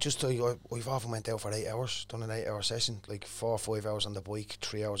me, I've often went out for 8 hours, done an 8-hour session, like 4 or 5 hours on the bike,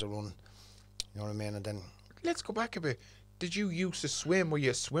 3 hours of running. You know what I mean? And then let's go back a bit. Did you used to swim? Were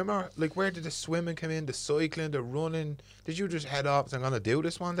you a swimmer? Like, where did the swimming come in? The cycling, the running? Did you just head off and I'm going to do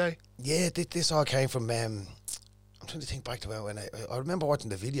this one day? Yeah, this all came from. I'm trying to think back to when I remember watching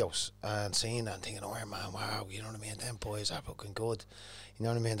the videos and seeing that and thinking, oh man, wow, you know what I mean? Them boys are fucking good. You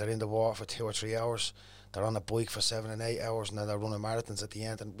know what I mean? They're in the water for 2 or 3 hours. They're on a bike for 7 and 8 hours, and then they're running marathons at the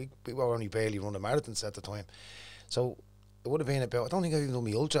end. And we were only barely running marathons at the time. So it would have been about, I don't think I even done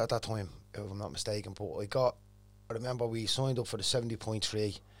my ultra at that time, if I'm not mistaken. But I remember we signed up for the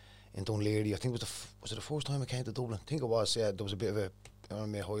 70.3 in Dunleary. I think was it the first time I came to Dublin? I think it was, yeah. There was a bit of a, you know what I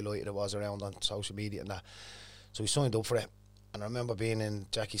mean, highlighted it was around on social media and that. So we signed up for it, and I remember being in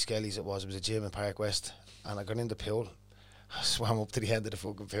Jackie Skelly's, it was a gym in Park West, and I got in the pool, I swam up to the end of the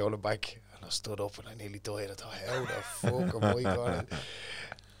fucking pool and back, and I stood up and I nearly died. I thought, how the fuck am I going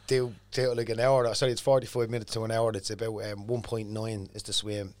to do like an hour? Sorry, it's 45 minutes to an hour. It's about 1.9 is the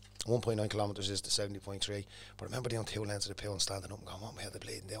swim, 1.9 kilometres is the 70.3. But I remember doing 2 lanes of the pool and standing up and going, what my head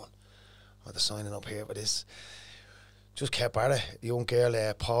bleeding down? I'm signing up here for this. Just kept at it. The young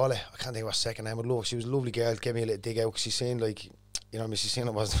girl, Paula, I can't think of her second name, she was a lovely girl, gave me a little dig out, because she seen, like, You know what I mean? She seen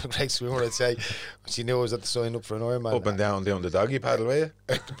I wasn't a great swimmer, I'd say. She knew I was at the sign up for an Ironman. Up and down the doggy paddle, were you?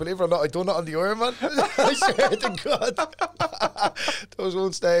 Believe it or not, I done it on the Ironman. I swear to God. There was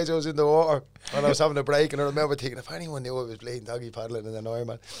one stage I was in the water and I was having a break, and I remember thinking, if anyone knew I was playing doggy paddling in an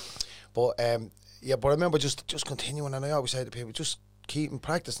Ironman. But yeah, but I remember just continuing, and I always say to people, just keep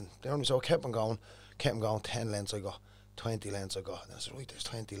practicing. You know what I mean? So I kept on going, 10 lengths I got, 20 lengths I got. And I said, right, there's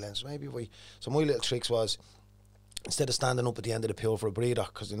 20 lengths. Maybe if we... So my little tricks was, instead of standing up at the end of the pool for a breather,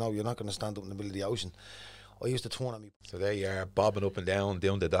 because you know you're not going to stand up in the middle of the ocean, I used to turn on me. So there you are, bobbing up and down,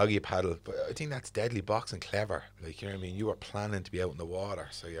 doing the doggy paddle. But I think that's deadly boxing clever. Like, you know what I mean? You were planning to be out in the water,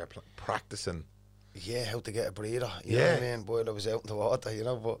 so you're practicing. Yeah, how to get a breather. You know what I mean? Boy, I was out in the water, you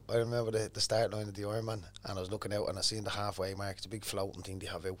know. But I remember the start line of the Ironman, and I was looking out and I seen the halfway mark. It's a big floating thing they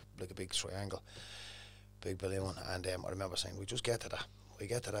have out, like a big triangle, big balloon. And I remember saying, we just get to that. We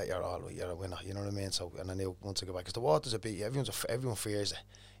get to that, you're a winner. You know what I mean? So, and I knew once I go back, because the water's a bit, everyone fears it.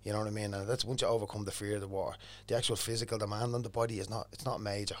 You know what I mean? And that's once you overcome the fear of the water, the actual physical demand on the body is not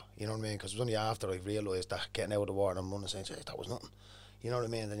major. You know what I mean? Because it was only after I realised that getting out of the water and running, saying, that was nothing. You know what I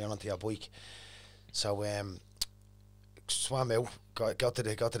mean? And then you're onto your bike. So swam out, got to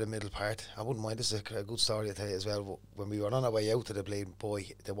the middle part. I wouldn't mind, this is a good story to tell you as well. But when we were on our way out to the Bleeding Boy,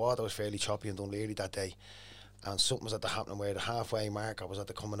 the water was fairly choppy in Dunleary that day, and something was at the happening where the halfway marker was at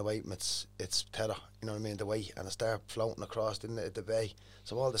the coming away from its tether, you know what I mean, the way, and it started floating across, didn't it, at the bay.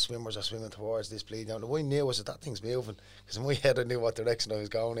 So all the swimmers are swimming towards this Bleeding down. The way I knew was that thing's moving, because in my head I knew what direction I was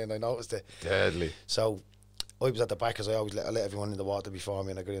going in. I noticed it. Deadly. So I was at the back, because I always let everyone in the water before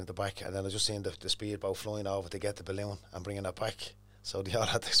me, and I got in at the back, and then I just seen the speedboat flying over to get the balloon and bringing it back. So they all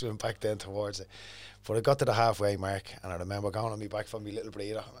had to swim back then towards it. But I got to the halfway mark, and I remember going on me back from my little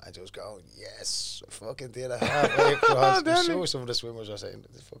breather and just going, yes, I fucking did it halfway across. I'm sure some of the swimmers are saying,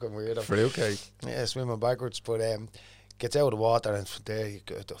 it's fucking weird. Okay. Yeah, swimming backwards. But gets out of the water, and there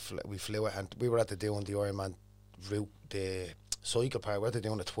we flew it, and we were at doing the Ironman route, the cycle part. We had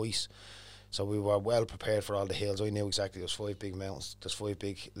doing it twice. So we were well prepared for all the hills. I knew exactly there's 5 big mountains, there's 5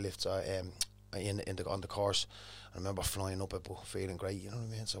 big lifts on the course. I remember flying up it, but feeling great, you know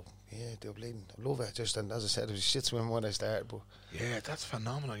what I mean? So yeah, they're Bleeding. I love it. Just, and as I said, it was shit swimming when I started, but yeah, that's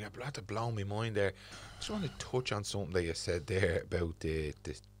phenomenal. You're about to blow my mind there. I just want to touch on something that you said there about the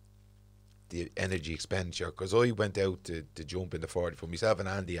energy expenditure, because I went out to jump in the 40 for myself and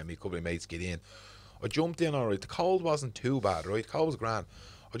Andy and my couple of mates get in. I jumped in alright. The cold wasn't too bad, right? The cold was grand.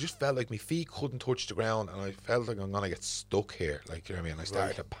 I just felt like my feet couldn't touch the ground, and I felt like I'm gonna get stuck here. Like, you know what I mean? I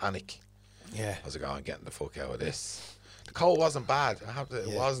started to panic. yeah. I was like, oh, I'm getting the fuck out of this. The cold wasn't bad.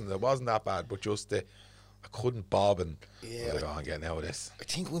 It wasn't that bad, but just I couldn't bob, and I was like, oh, I'm getting out of this. I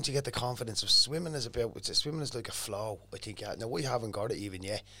think once you get the confidence of swimming swimming is like a flow. I think now we haven't got it even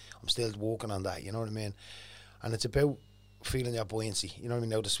yet. I'm still working on that. You know what I mean? And it's about feeling your buoyancy. You know what I mean?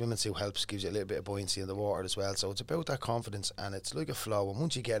 Now the swimming suit helps, gives you a little bit of buoyancy in the water as well. So it's about that confidence, and it's like a flow. And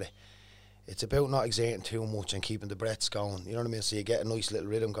once you get it, it's about not exerting too much and keeping the breaths going. You know what I mean? So you get a nice little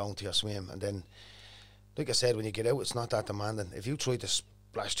rhythm going to your swim, and then, like I said, when you get out, it's not that demanding. If you try to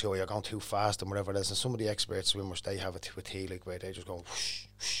splash through, you're going too fast and whatever it is. And some of the expert swimmers, they have it with tea, like where they just go whoosh,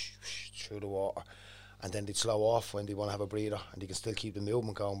 whoosh, whoosh, through the water, and then they'd slow off when they want to have a breather, and they can still keep the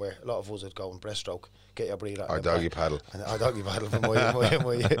movement going. Where a lot of us would go in breaststroke, get your breather, Or doggy paddle. and or doggy paddle for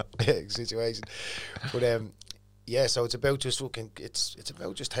my situation. But yeah, so it's about just it's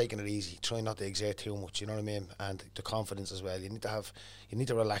about just taking it easy, trying not to exert too much. You know what I mean? And the confidence as well. You need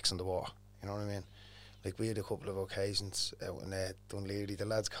to relax in the water. You know what I mean? Like, we had a couple of occasions out in Dunleary. The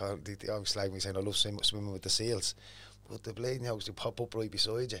lads they always slag me saying, I love swimming with the seals, but the Bleeding House, they pop up right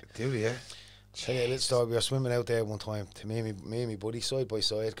beside you. Do you? Yeah. Tell you a little story. We were swimming out there one time, to me and my buddy, side by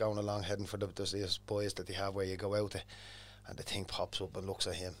side, going along, heading for these boys that they have where you go out there, and the thing pops up and looks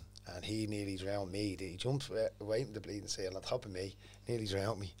at him, and he nearly drowned me. He jumped away from the Bleeding Seal on top of me, nearly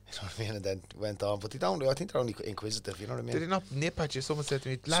drowned me. You know what I mean? And then went on. But I think they're only inquisitive. You know what I mean? Did he not nip at you? Someone said to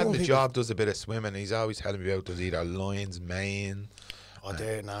me, lad in the job does a bit of swimming. He's always telling me about does either lions, Maine. Oh,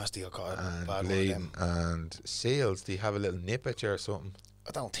 they're nasty. I caught and bad Bleeding and seals. Do you have a little nip at you or something?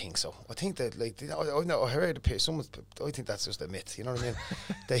 I don't think so. I think that, like, I heard I think that's just a myth. You know what I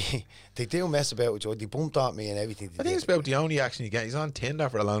mean? they do mess about with you. They bumped at me and everything. I think it's about the only action you get. He's on Tinder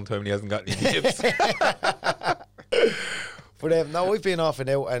for a long time and he hasn't got any nips. But no, I've been off and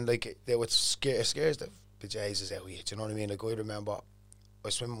out, and like, they would scares the bejesus out of you. Do you know what I mean? Like, I remember I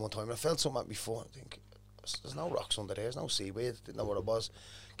was swimming one time and I felt something at my foot. I think there's no rocks under there, there's no seaweed. Didn't know what it was.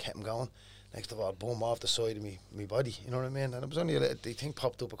 Kept 'em going. next of all, boom, off the side of me body, you know what I mean? And it was only the thing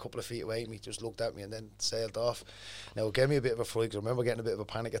popped up a couple of feet away from me, just looked at me and then sailed off. Now, it gave me a bit of a fright, 'cause I remember getting a bit of a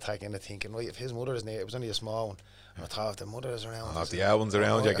panic attack and thinking, right, if his mother is near, it was only a small one, and I thought if the mother is around, if the old one's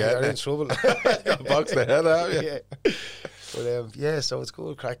around, you get you're in trouble. Box the hell out of you. Yeah. But yeah, so it's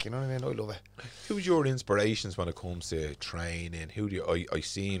good crack, you know what I mean? I love it. Who's your inspirations when it comes to training? Who do you, I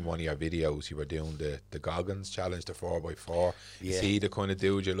seen one of your videos, you were doing the Goggins challenge, the 4x4. Yeah. Is he the kind of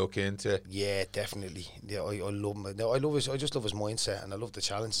dude you look into? Yeah, definitely. Yeah, I love him. No, I just love his mindset, and I love the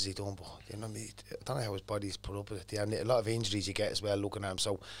challenges he done. But you know, I don't know how his body's put up with it. And a lot of injuries you get as well looking at him.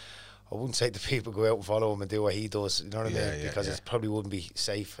 So I wouldn't say to people go out and follow him and do what he does. You know what I mean? Because it probably wouldn't be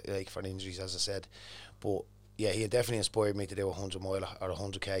safe, like, for injuries, as I said. But yeah, he definitely inspired me to do a 100 mile or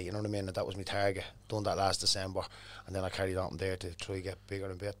 100k. You know what I mean? And that was my target. Done that last December, and then I carried on from there to try to get bigger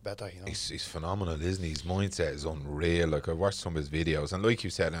and better. You know, he's phenomenal, isn't he? His mindset is unreal. Like, I watched some of his videos, and like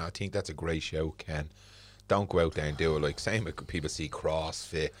you said, and I think that's a great show, Ken. Don't go out there and do it. Like, same with people see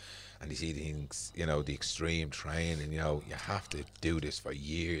CrossFit and you see things, you know, the extreme training. You know, you have to do this for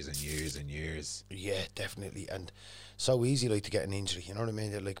years and years and years. Yeah, definitely, and so easy like to get an injury. You know what I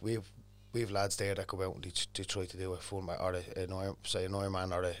mean? Like we have lads there that go out and they try to do a full or an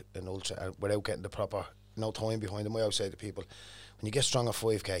Ironman or an ultra without getting the proper time behind them. I always say to people, when you get strong at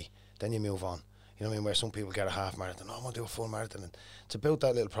 5k, then you move on. You know what I mean? Where some people get a half marathon, I want to do a full marathon, and it's about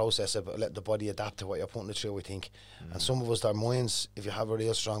that little process of letting the body adapt to what you're putting it through, I think. And some of us, our minds, if you have a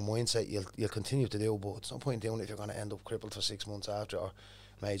real strong mindset, you'll continue to do, but it's no point doing it if you're going to end up crippled for 6 months after, or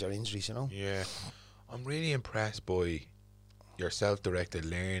major injuries, you know? Yeah, I'm really impressed by your self-directed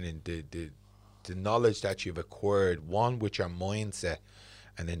learning, the knowledge that you've acquired, one, with your mindset,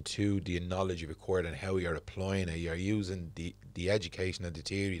 and then two, the knowledge you've acquired and how you're applying it. You're using the education and the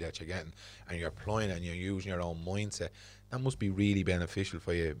theory that you're getting, and you're applying it, and you're using your own mindset. That must be really beneficial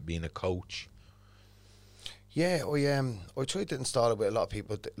for you being a coach. Yeah, I try to install it with a lot of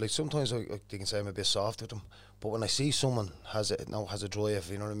people. Like, sometimes they can say I'm a bit soft with them, but when I see someone has a drive,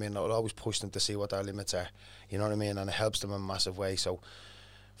 you know what I mean, I'll always push them to see what their limits are, you know what I mean, and it helps them in a massive way. So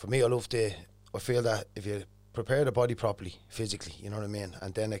for me, I feel that if you prepare the body properly physically, you know what I mean,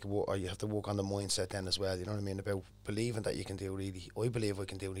 and then or you have to work on the mindset then as well, you know what I mean, about believing that you can do I believe I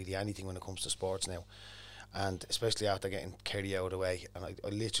can do really anything when it comes to sports now, and especially after getting Kerry out of the way, and I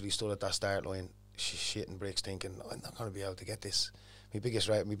literally stood at that start line shitting bricks thinking, I'm not going to be able to get this. My biggest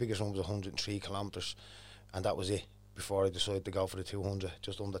run was 103 kilometres, and that was it before I decided to go for the 200,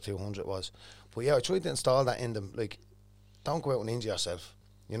 just under 200 it was. But yeah, I tried to install that in them, like, don't go out and injure yourself,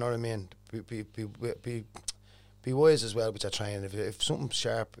 you know what I mean. Be wise as well with your training. If something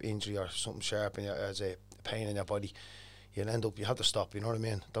sharp injury or something sharp as a pain in your body, you have to stop, you know what I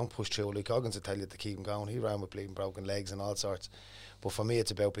mean. Don't push through. Like Goggins will tell you to keep him going. He ran with bleeding broken legs and all sorts. But for me,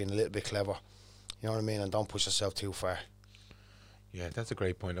 it's about being a little bit clever, you know what I mean, and don't push yourself too far. Yeah, that's a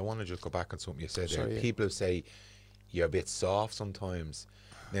great point. I want to just go back on something you said there. Yeah. People say you're a bit soft sometimes.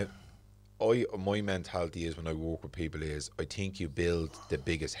 Now, my mentality is when I work with people is I think you build the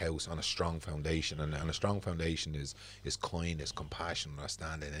biggest house on a strong foundation, and a strong foundation is kindness, compassion,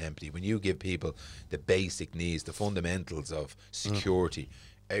 understanding and empathy. When you give people the basic needs, the fundamentals of security,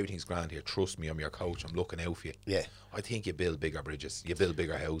 everything's grand here, trust me, I'm your coach, I'm looking out for you. Yeah. I think you build bigger bridges, you build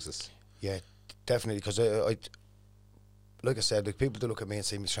bigger houses. Yeah, definitely, because I like I said, like, people do look at me and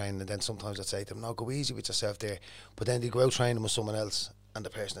see me training, and then sometimes I'd say to them, no, go easy with yourself there, but then they go out training with someone else, and the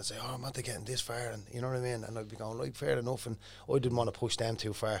person would say, oh, I'm not getting this far, and you know what I mean, and I'd be going, like, fair enough, and I didn't want to push them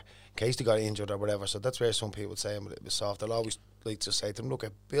too far in case they got injured or whatever. So that's where some people say I'm a little bit soft. I'll always like to say to them, look,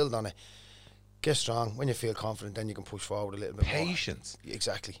 build on it, get strong. When you feel confident, then you can push forward a little bit Patience. More.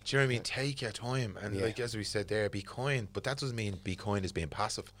 Exactly. Do you know what I mean? Take your time, and like as we said there, be kind, but that doesn't mean be kind as being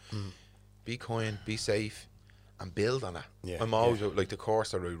passive. Be kind, be safe, and build on it. Yeah. I'm always like the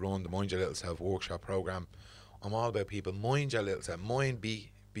course that I run, the Mind Your Little Self workshop program. I'm all about people. Mind your little self.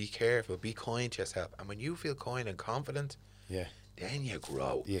 Be careful. Be kind to yourself. And when you feel kind and confident, then you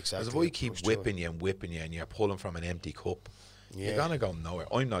grow. Yeah, exactly. Because if I keep whipping you and whipping you, and you're pulling from an empty cup, you're gonna go nowhere.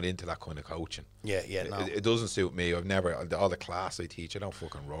 I'm not into that kind of coaching. No. It doesn't suit me. I've never all the class I teach. I don't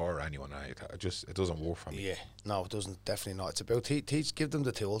fucking roar or anyone. It doesn't work for me. Yeah, no, it doesn't. Definitely not. It's about give them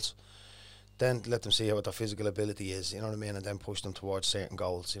the tools. Then let them see what their physical ability is, you know what I mean, and then push them towards certain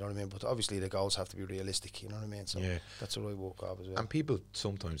goals, you know what I mean. But obviously the goals have to be realistic, you know what I mean. So that's what I work off as well. And people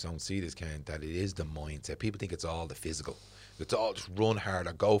sometimes don't see this, Ken, that it is the mindset. People think it's all the physical. It's all just run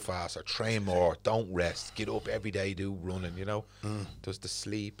harder, go faster, train more, don't rest, get up every day, do running, you know. Does the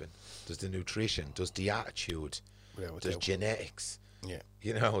sleep, and does the nutrition, does the attitude, does genetics,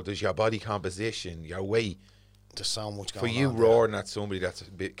 you know, does your body composition, your weight. there's so much For going you on there. roaring at somebody that's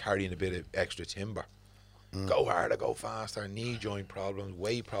carrying a bit of extra timber, go harder, go faster, knee joint problems,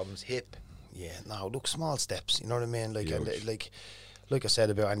 weight problems, hip. Yeah, no, look, small steps. You know what I mean? Like, and, Huge. like I said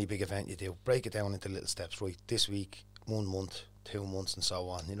about any big event you do, break it down into little steps. Right, this week, 1 month, 2 months, and so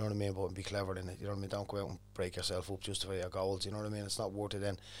on. You know what I mean? But be clever in it. You know what I mean? Don't go out and break yourself up just for your goals. You know what I mean? It's not worth it.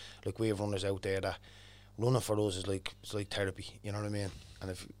 Then, like, we have runners out there that running for us is like, it's like therapy. You know what I mean?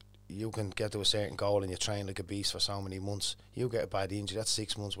 And if you can get to a certain goal and you train like a beast for so many months, you get a bad injury. That's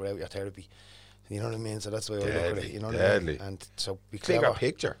 6 months without your therapy. You know what I mean? So that's the way I look at it. You know what I mean? And so be clever. Bigger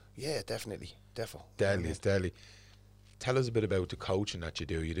picture. Yeah, definitely. Deadly, it's deadly. Tell us a bit about the coaching that you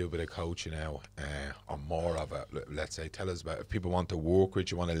do. You do a bit of coaching now, or more of it. Let's say, tell us about if people want to work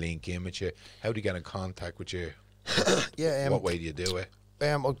with you, want to link in with you. How do you get in contact with you? Yeah. What way do you do it?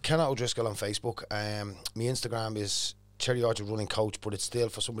 Kenneth O'Driscoll on Facebook. My Instagram is Cherry Orchard Running Coach, but it's still,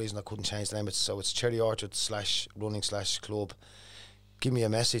 for some reason, I couldn't change the name. So it's Cherry Orchard /running/club. Give me a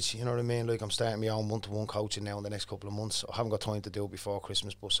message, you know what I mean? Like, I'm starting my own one-to-one coaching now in the next couple of months. I haven't got time to do it before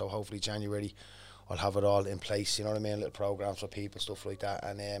Christmas, but so hopefully January I'll have it all in place, you know what I mean? Little programs for people, stuff like that.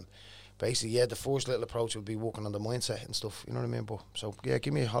 And basically, yeah, the first little approach would be working on the mindset and stuff, you know what I mean? But so, yeah,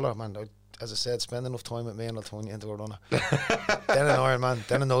 give me a holler, man. As I said, spend enough time with me and I'll turn you into a runner. Then an Ironman,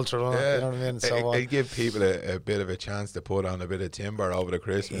 then an ultra runner, you know what I mean? And so on. It give people a bit of a chance to put on a bit of timber over the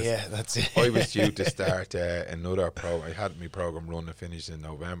Christmas. Yeah, that's it. I was due to start another program. I had my program run and finished in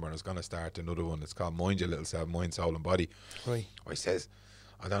November, and I was going to start another one. It's called Mind Your Little Self, Mind, Soul and Body. Right. I says,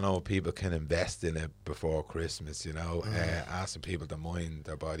 I don't know if people can invest in it before Christmas, you know, asking people to mind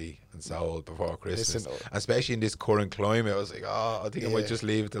their body and soul before Christmas. Listen, especially in this current climate, I was like, I think I might just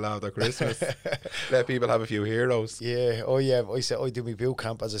leave it till after Christmas. Let people have a few heroes. Yeah, I do my boot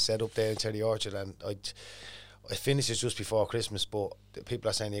camp, as I said, up there in Cherry Orchard, and I finished it just before Christmas, but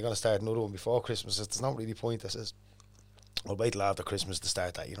people are saying you're going to start another one before Christmas. It's not really the point. I says, I'll wait till after Christmas to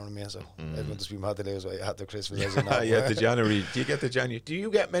start that, you know what I mean? So everyone just be mad to lose after Christmas, as you know. Yeah, the January. Do you get the January? Do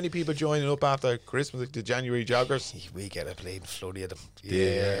you get many people joining up after Christmas, like the January joggers? We get a bleeding flurry of them.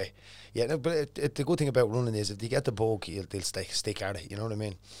 Yeah. Yeah, no, but the good thing about running is if you get the bug, they'll stick at it, you know what I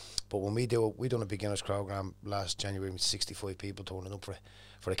mean? But when we done a beginner's program last January with 65 people turning up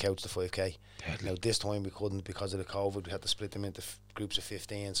for the couch to 5k. Deadly. Now this time we couldn't because of the COVID. We had to split them into groups of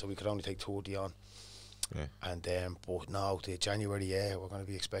 15, so we could only take 30 on. Yeah. And but now the January, we're going to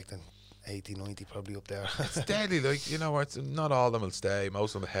be expecting 80, 90 probably up there. It's deadly, like, you know what, not all of them will stay,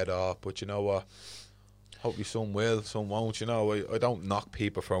 most of them head off, but you know what, hopefully some will, some won't, you know. I don't knock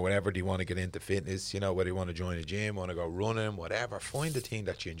people for whenever they want to get into fitness, you know, whether you want to join a gym, want to go running, whatever, find the thing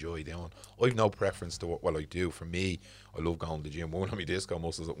that you enjoy doing. I've no preference to what I do. For me, I love going to the gym. One of my disco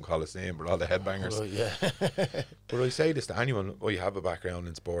muscles up in Coliseum, but all the headbangers. Right, yeah. But I say this to anyone, you have a background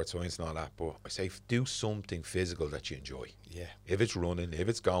in sports science and all that, but I say do something physical that you enjoy. Yeah. If it's running, if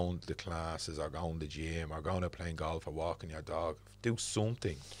it's going to the classes or going to the gym or going to playing golf or walking your dog, do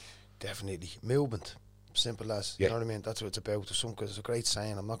something. Definitely. Movement. Simple as, Yeah. you know what I mean? That's what it's about. There's a great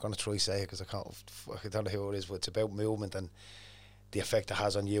saying. I'm not going to try say it because I don't know who it is, but it's about movement and the effect it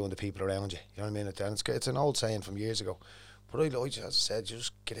has on you and the people around you. You know what I mean? And it's an old saying from years ago. But I as I said,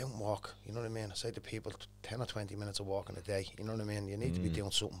 just get out and walk. You know what I mean? I say to people, 10 or 20 minutes of walking a day. You know what I mean? You need to be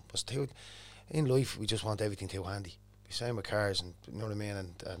doing something. But still, in life, we just want everything too handy. The same with cars and, you know what I mean?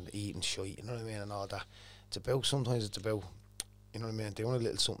 And eating shit, you know what I mean? And all that. Sometimes it's about, you know what I mean, doing a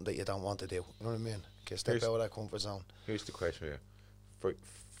little something that you don't want to do. You know what I mean? Step out of that comfort zone. Here's the question here.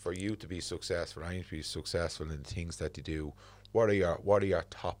 For you to be successful, I need to be successful in the things that you do, what are your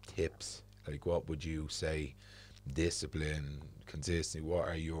top tips? Like, what would you say? Discipline, consistency, what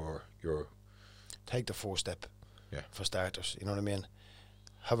are your Take the first step. Yeah. For starters, you know what I mean?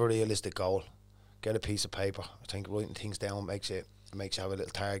 Have a realistic goal. Get a piece of paper. I think writing things down makes you have a little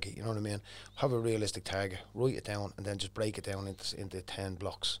target, you know what I mean? Have a realistic target, write it down, and then just break it down into 10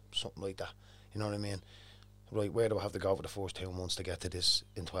 blocks, something like that. You know what I mean? Right, where do I have to go for the first 2 months to get to this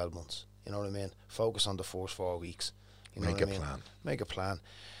in 12 months? You know what I mean? Focus on the first 4 weeks. You know Make what a I mean? plan. Make a plan.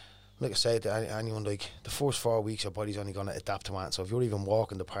 Like I said to anyone, like, the first 4 weeks your body's only going to adapt to it. So if you're even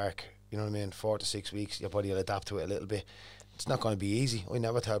walking the park, you know what I mean, 4 to 6 weeks, your body will adapt to it a little bit. It's not going to be easy. I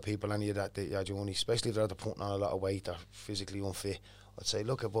never tell people any of that your journey, especially if they're putting on a lot of weight or physically unfit. I'd say,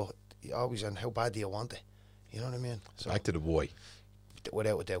 look, but you always, and how bad do you want it? You know what I mean? So, back to the why.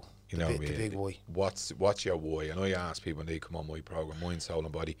 Without a doubt. You know what I mean? The big why. What's your why? I know you ask people when they come on my program, Mind, Soul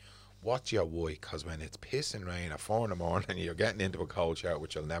and Body, what's your why? Because when it's pissing rain at 4 in the morning, you're getting into a cold shower,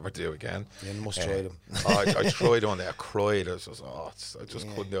 which you'll never do again. You must try them. I tried one day, I cried. I just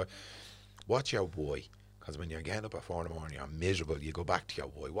couldn't do it. What's your why? Because when you're getting up at 4 in the morning, you're miserable. You go back to your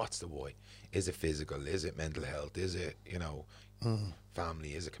why. What's the why? Is it physical? Is it mental health? Is it, you know,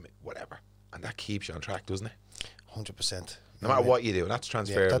 family? Is it whatever? And that keeps you on track, doesn't it? 100%. No matter what you do, and that's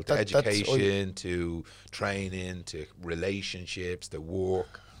transferable to that's education, to training, to relationships, to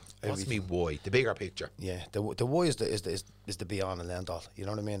work. What's me why? The bigger picture. Yeah, the why is the be on and end all. You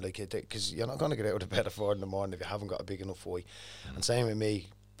know what I mean? Like, because you're not going to get out of bed at 4 in the morning if you haven't got a big enough why. And same with me,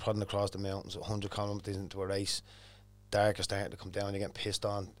 prodding across the mountains, 100 kilometres into a race. Dark is starting to come down, you're getting pissed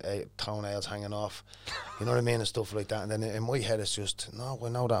on, toenails hanging off, you know what I mean, and stuff like that. And then in my head it's just, no, I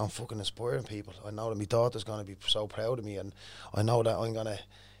know that I'm fucking inspiring people. I know that my daughter's going to be so proud of me, and I know that I'm going to,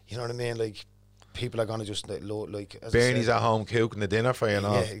 you know what I mean, like, people are going to just, like as Bernie's I said, at home cooking the dinner for you and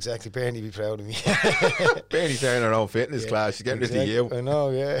all. Yeah, exactly, Bernie be proud of me. Bernie's doing her own fitness class, she's getting rid of you. I know,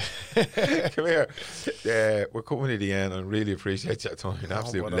 yeah. Come here. We're coming to the end, and really appreciate your time. An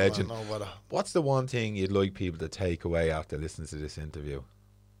absolute legend. Man, no bother. What's the one thing you'd like people to take away after listening to this interview?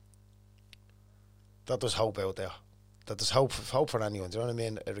 That there's hope out there. That there's hope for anyone. Do you know what I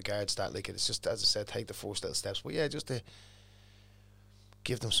mean? In regards to that, like, it's just, as I said, take the first little steps. But yeah, just to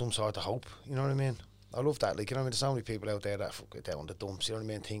give them some sort of hope. You know what I mean? I love that. Like, you know what I mean? There's so many people out there that get down the dumps. You know what I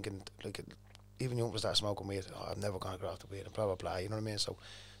mean? Thinking, like, even young ones that smoking weed, I'm never going to go off the weed and blah, blah, blah. You know what I mean? So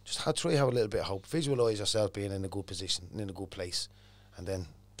just try have a little bit of hope. Visualise yourself being in a good position, in a good place, and then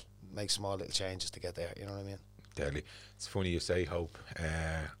make small little changes to get there. You know what I mean? Deadly. It's funny you say hope.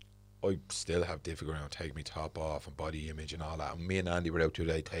 I still have difficulty around taking my top off and body image and all that. And me and Andy were out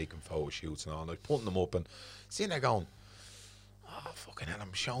today taking photo shoots and all, and I was putting them up and seeing there going, oh, fucking hell,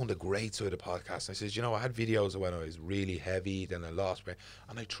 I'm showing the great side of the podcast. And I says, you know, I had videos of when I was really heavy, then I lost weight,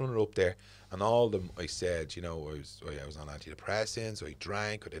 and I threw it up there, and all of them I said, you know, I was on antidepressants, I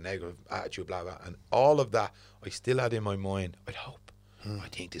drank, I had a negative attitude, blah, blah, and all of that I still had in my mind, I'd hope. I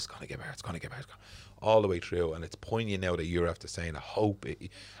think this is going to get better, it's going to get better. All the way through, and it's poignant now that you're after saying, I hope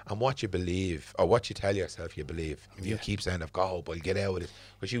it, and what you believe, or what you tell yourself you believe. If you keep saying, I've got hope, I'll get out of it.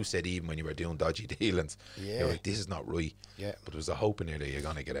 Because you said even when you were doing dodgy dealings, you're like, this is not right. Yeah. But there's a hope in there that you're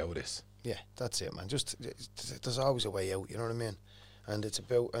going to get out of this. Yeah, that's it, man. Just, there's always a way out, you know what I mean? And it's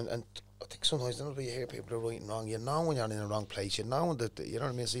about, and I think sometimes whenever you hear people are right and wrong, you know when you're in the wrong place, you know that, you know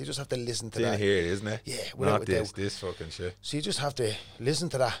what I mean? So you just have to listen to that. It's in here, isn't it? Yeah, not this fucking shit. So you just have to listen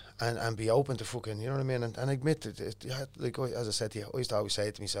to that and be open to fucking, you know what I mean? And admit it, like, as I said to you, I used to always say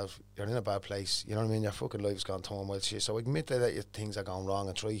to myself, you're in a bad place, you know what I mean? Your fucking life's gone turmoil, shit. So admit that your things are going wrong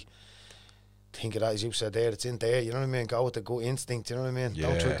and try think of that, as you said there, it's in there, you know what I mean? Go with the gut instinct, you know what I mean?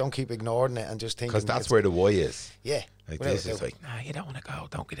 Yeah. Don't keep ignoring it and just think, because that's where the why is. Yeah. Like, this is like, nah, you don't want to go,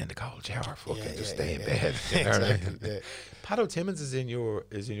 don't get in the cold shower, fucking just stay in bed. Exactly, Pato Timmins is in your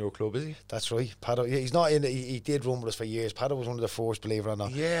club, is he? That's right, Pato. Yeah, he's not in it. He did run with us for years. Pato was one of the first, believe it or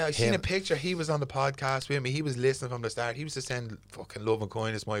not. Yeah, I seen a picture. He was on the podcast with me. He was listening from the start. He used to send fucking love and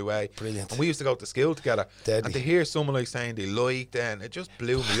kindness my way. Brilliant. And we used to go to school together. Deadly. And to hear someone like saying they liked it, it just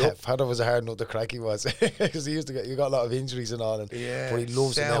blew me up. Pato was a hard nut to crack, he was, because he got a lot of injuries and all. And, yeah, but he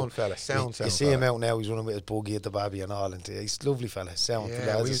loves it now. Sound you see him out now. He's running with his buggy at the Babby and all, and he's a lovely fella. Sound.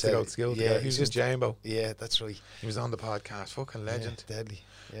 Yeah, we used to go to school together. He was just Jambo. Yeah, that's right. He was on the podcast. Fucking legend. Yeah, deadly.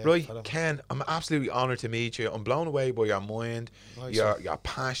 Yeah, right, Ken, I'm absolutely honoured to meet you. I'm blown away by your mind, your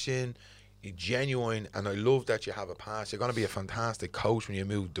passion, you're genuine, and I love that you have a past. You're going to be a fantastic coach when you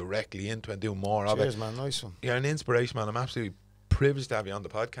move directly into and do more of it. Cheers, man. Nice one. You're an inspiration, man. I'm absolutely privileged to have you on the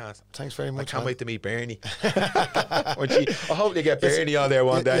podcast. Thanks very much. I can't wait to meet Bernie. I hope you get Bernie on there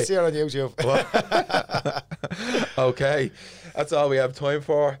one day. You'll see her on YouTube. Okay, that's all we have time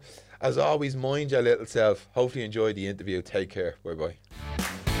for. As always, mind your little self. Hopefully you enjoyed the interview. Take care. Bye bye.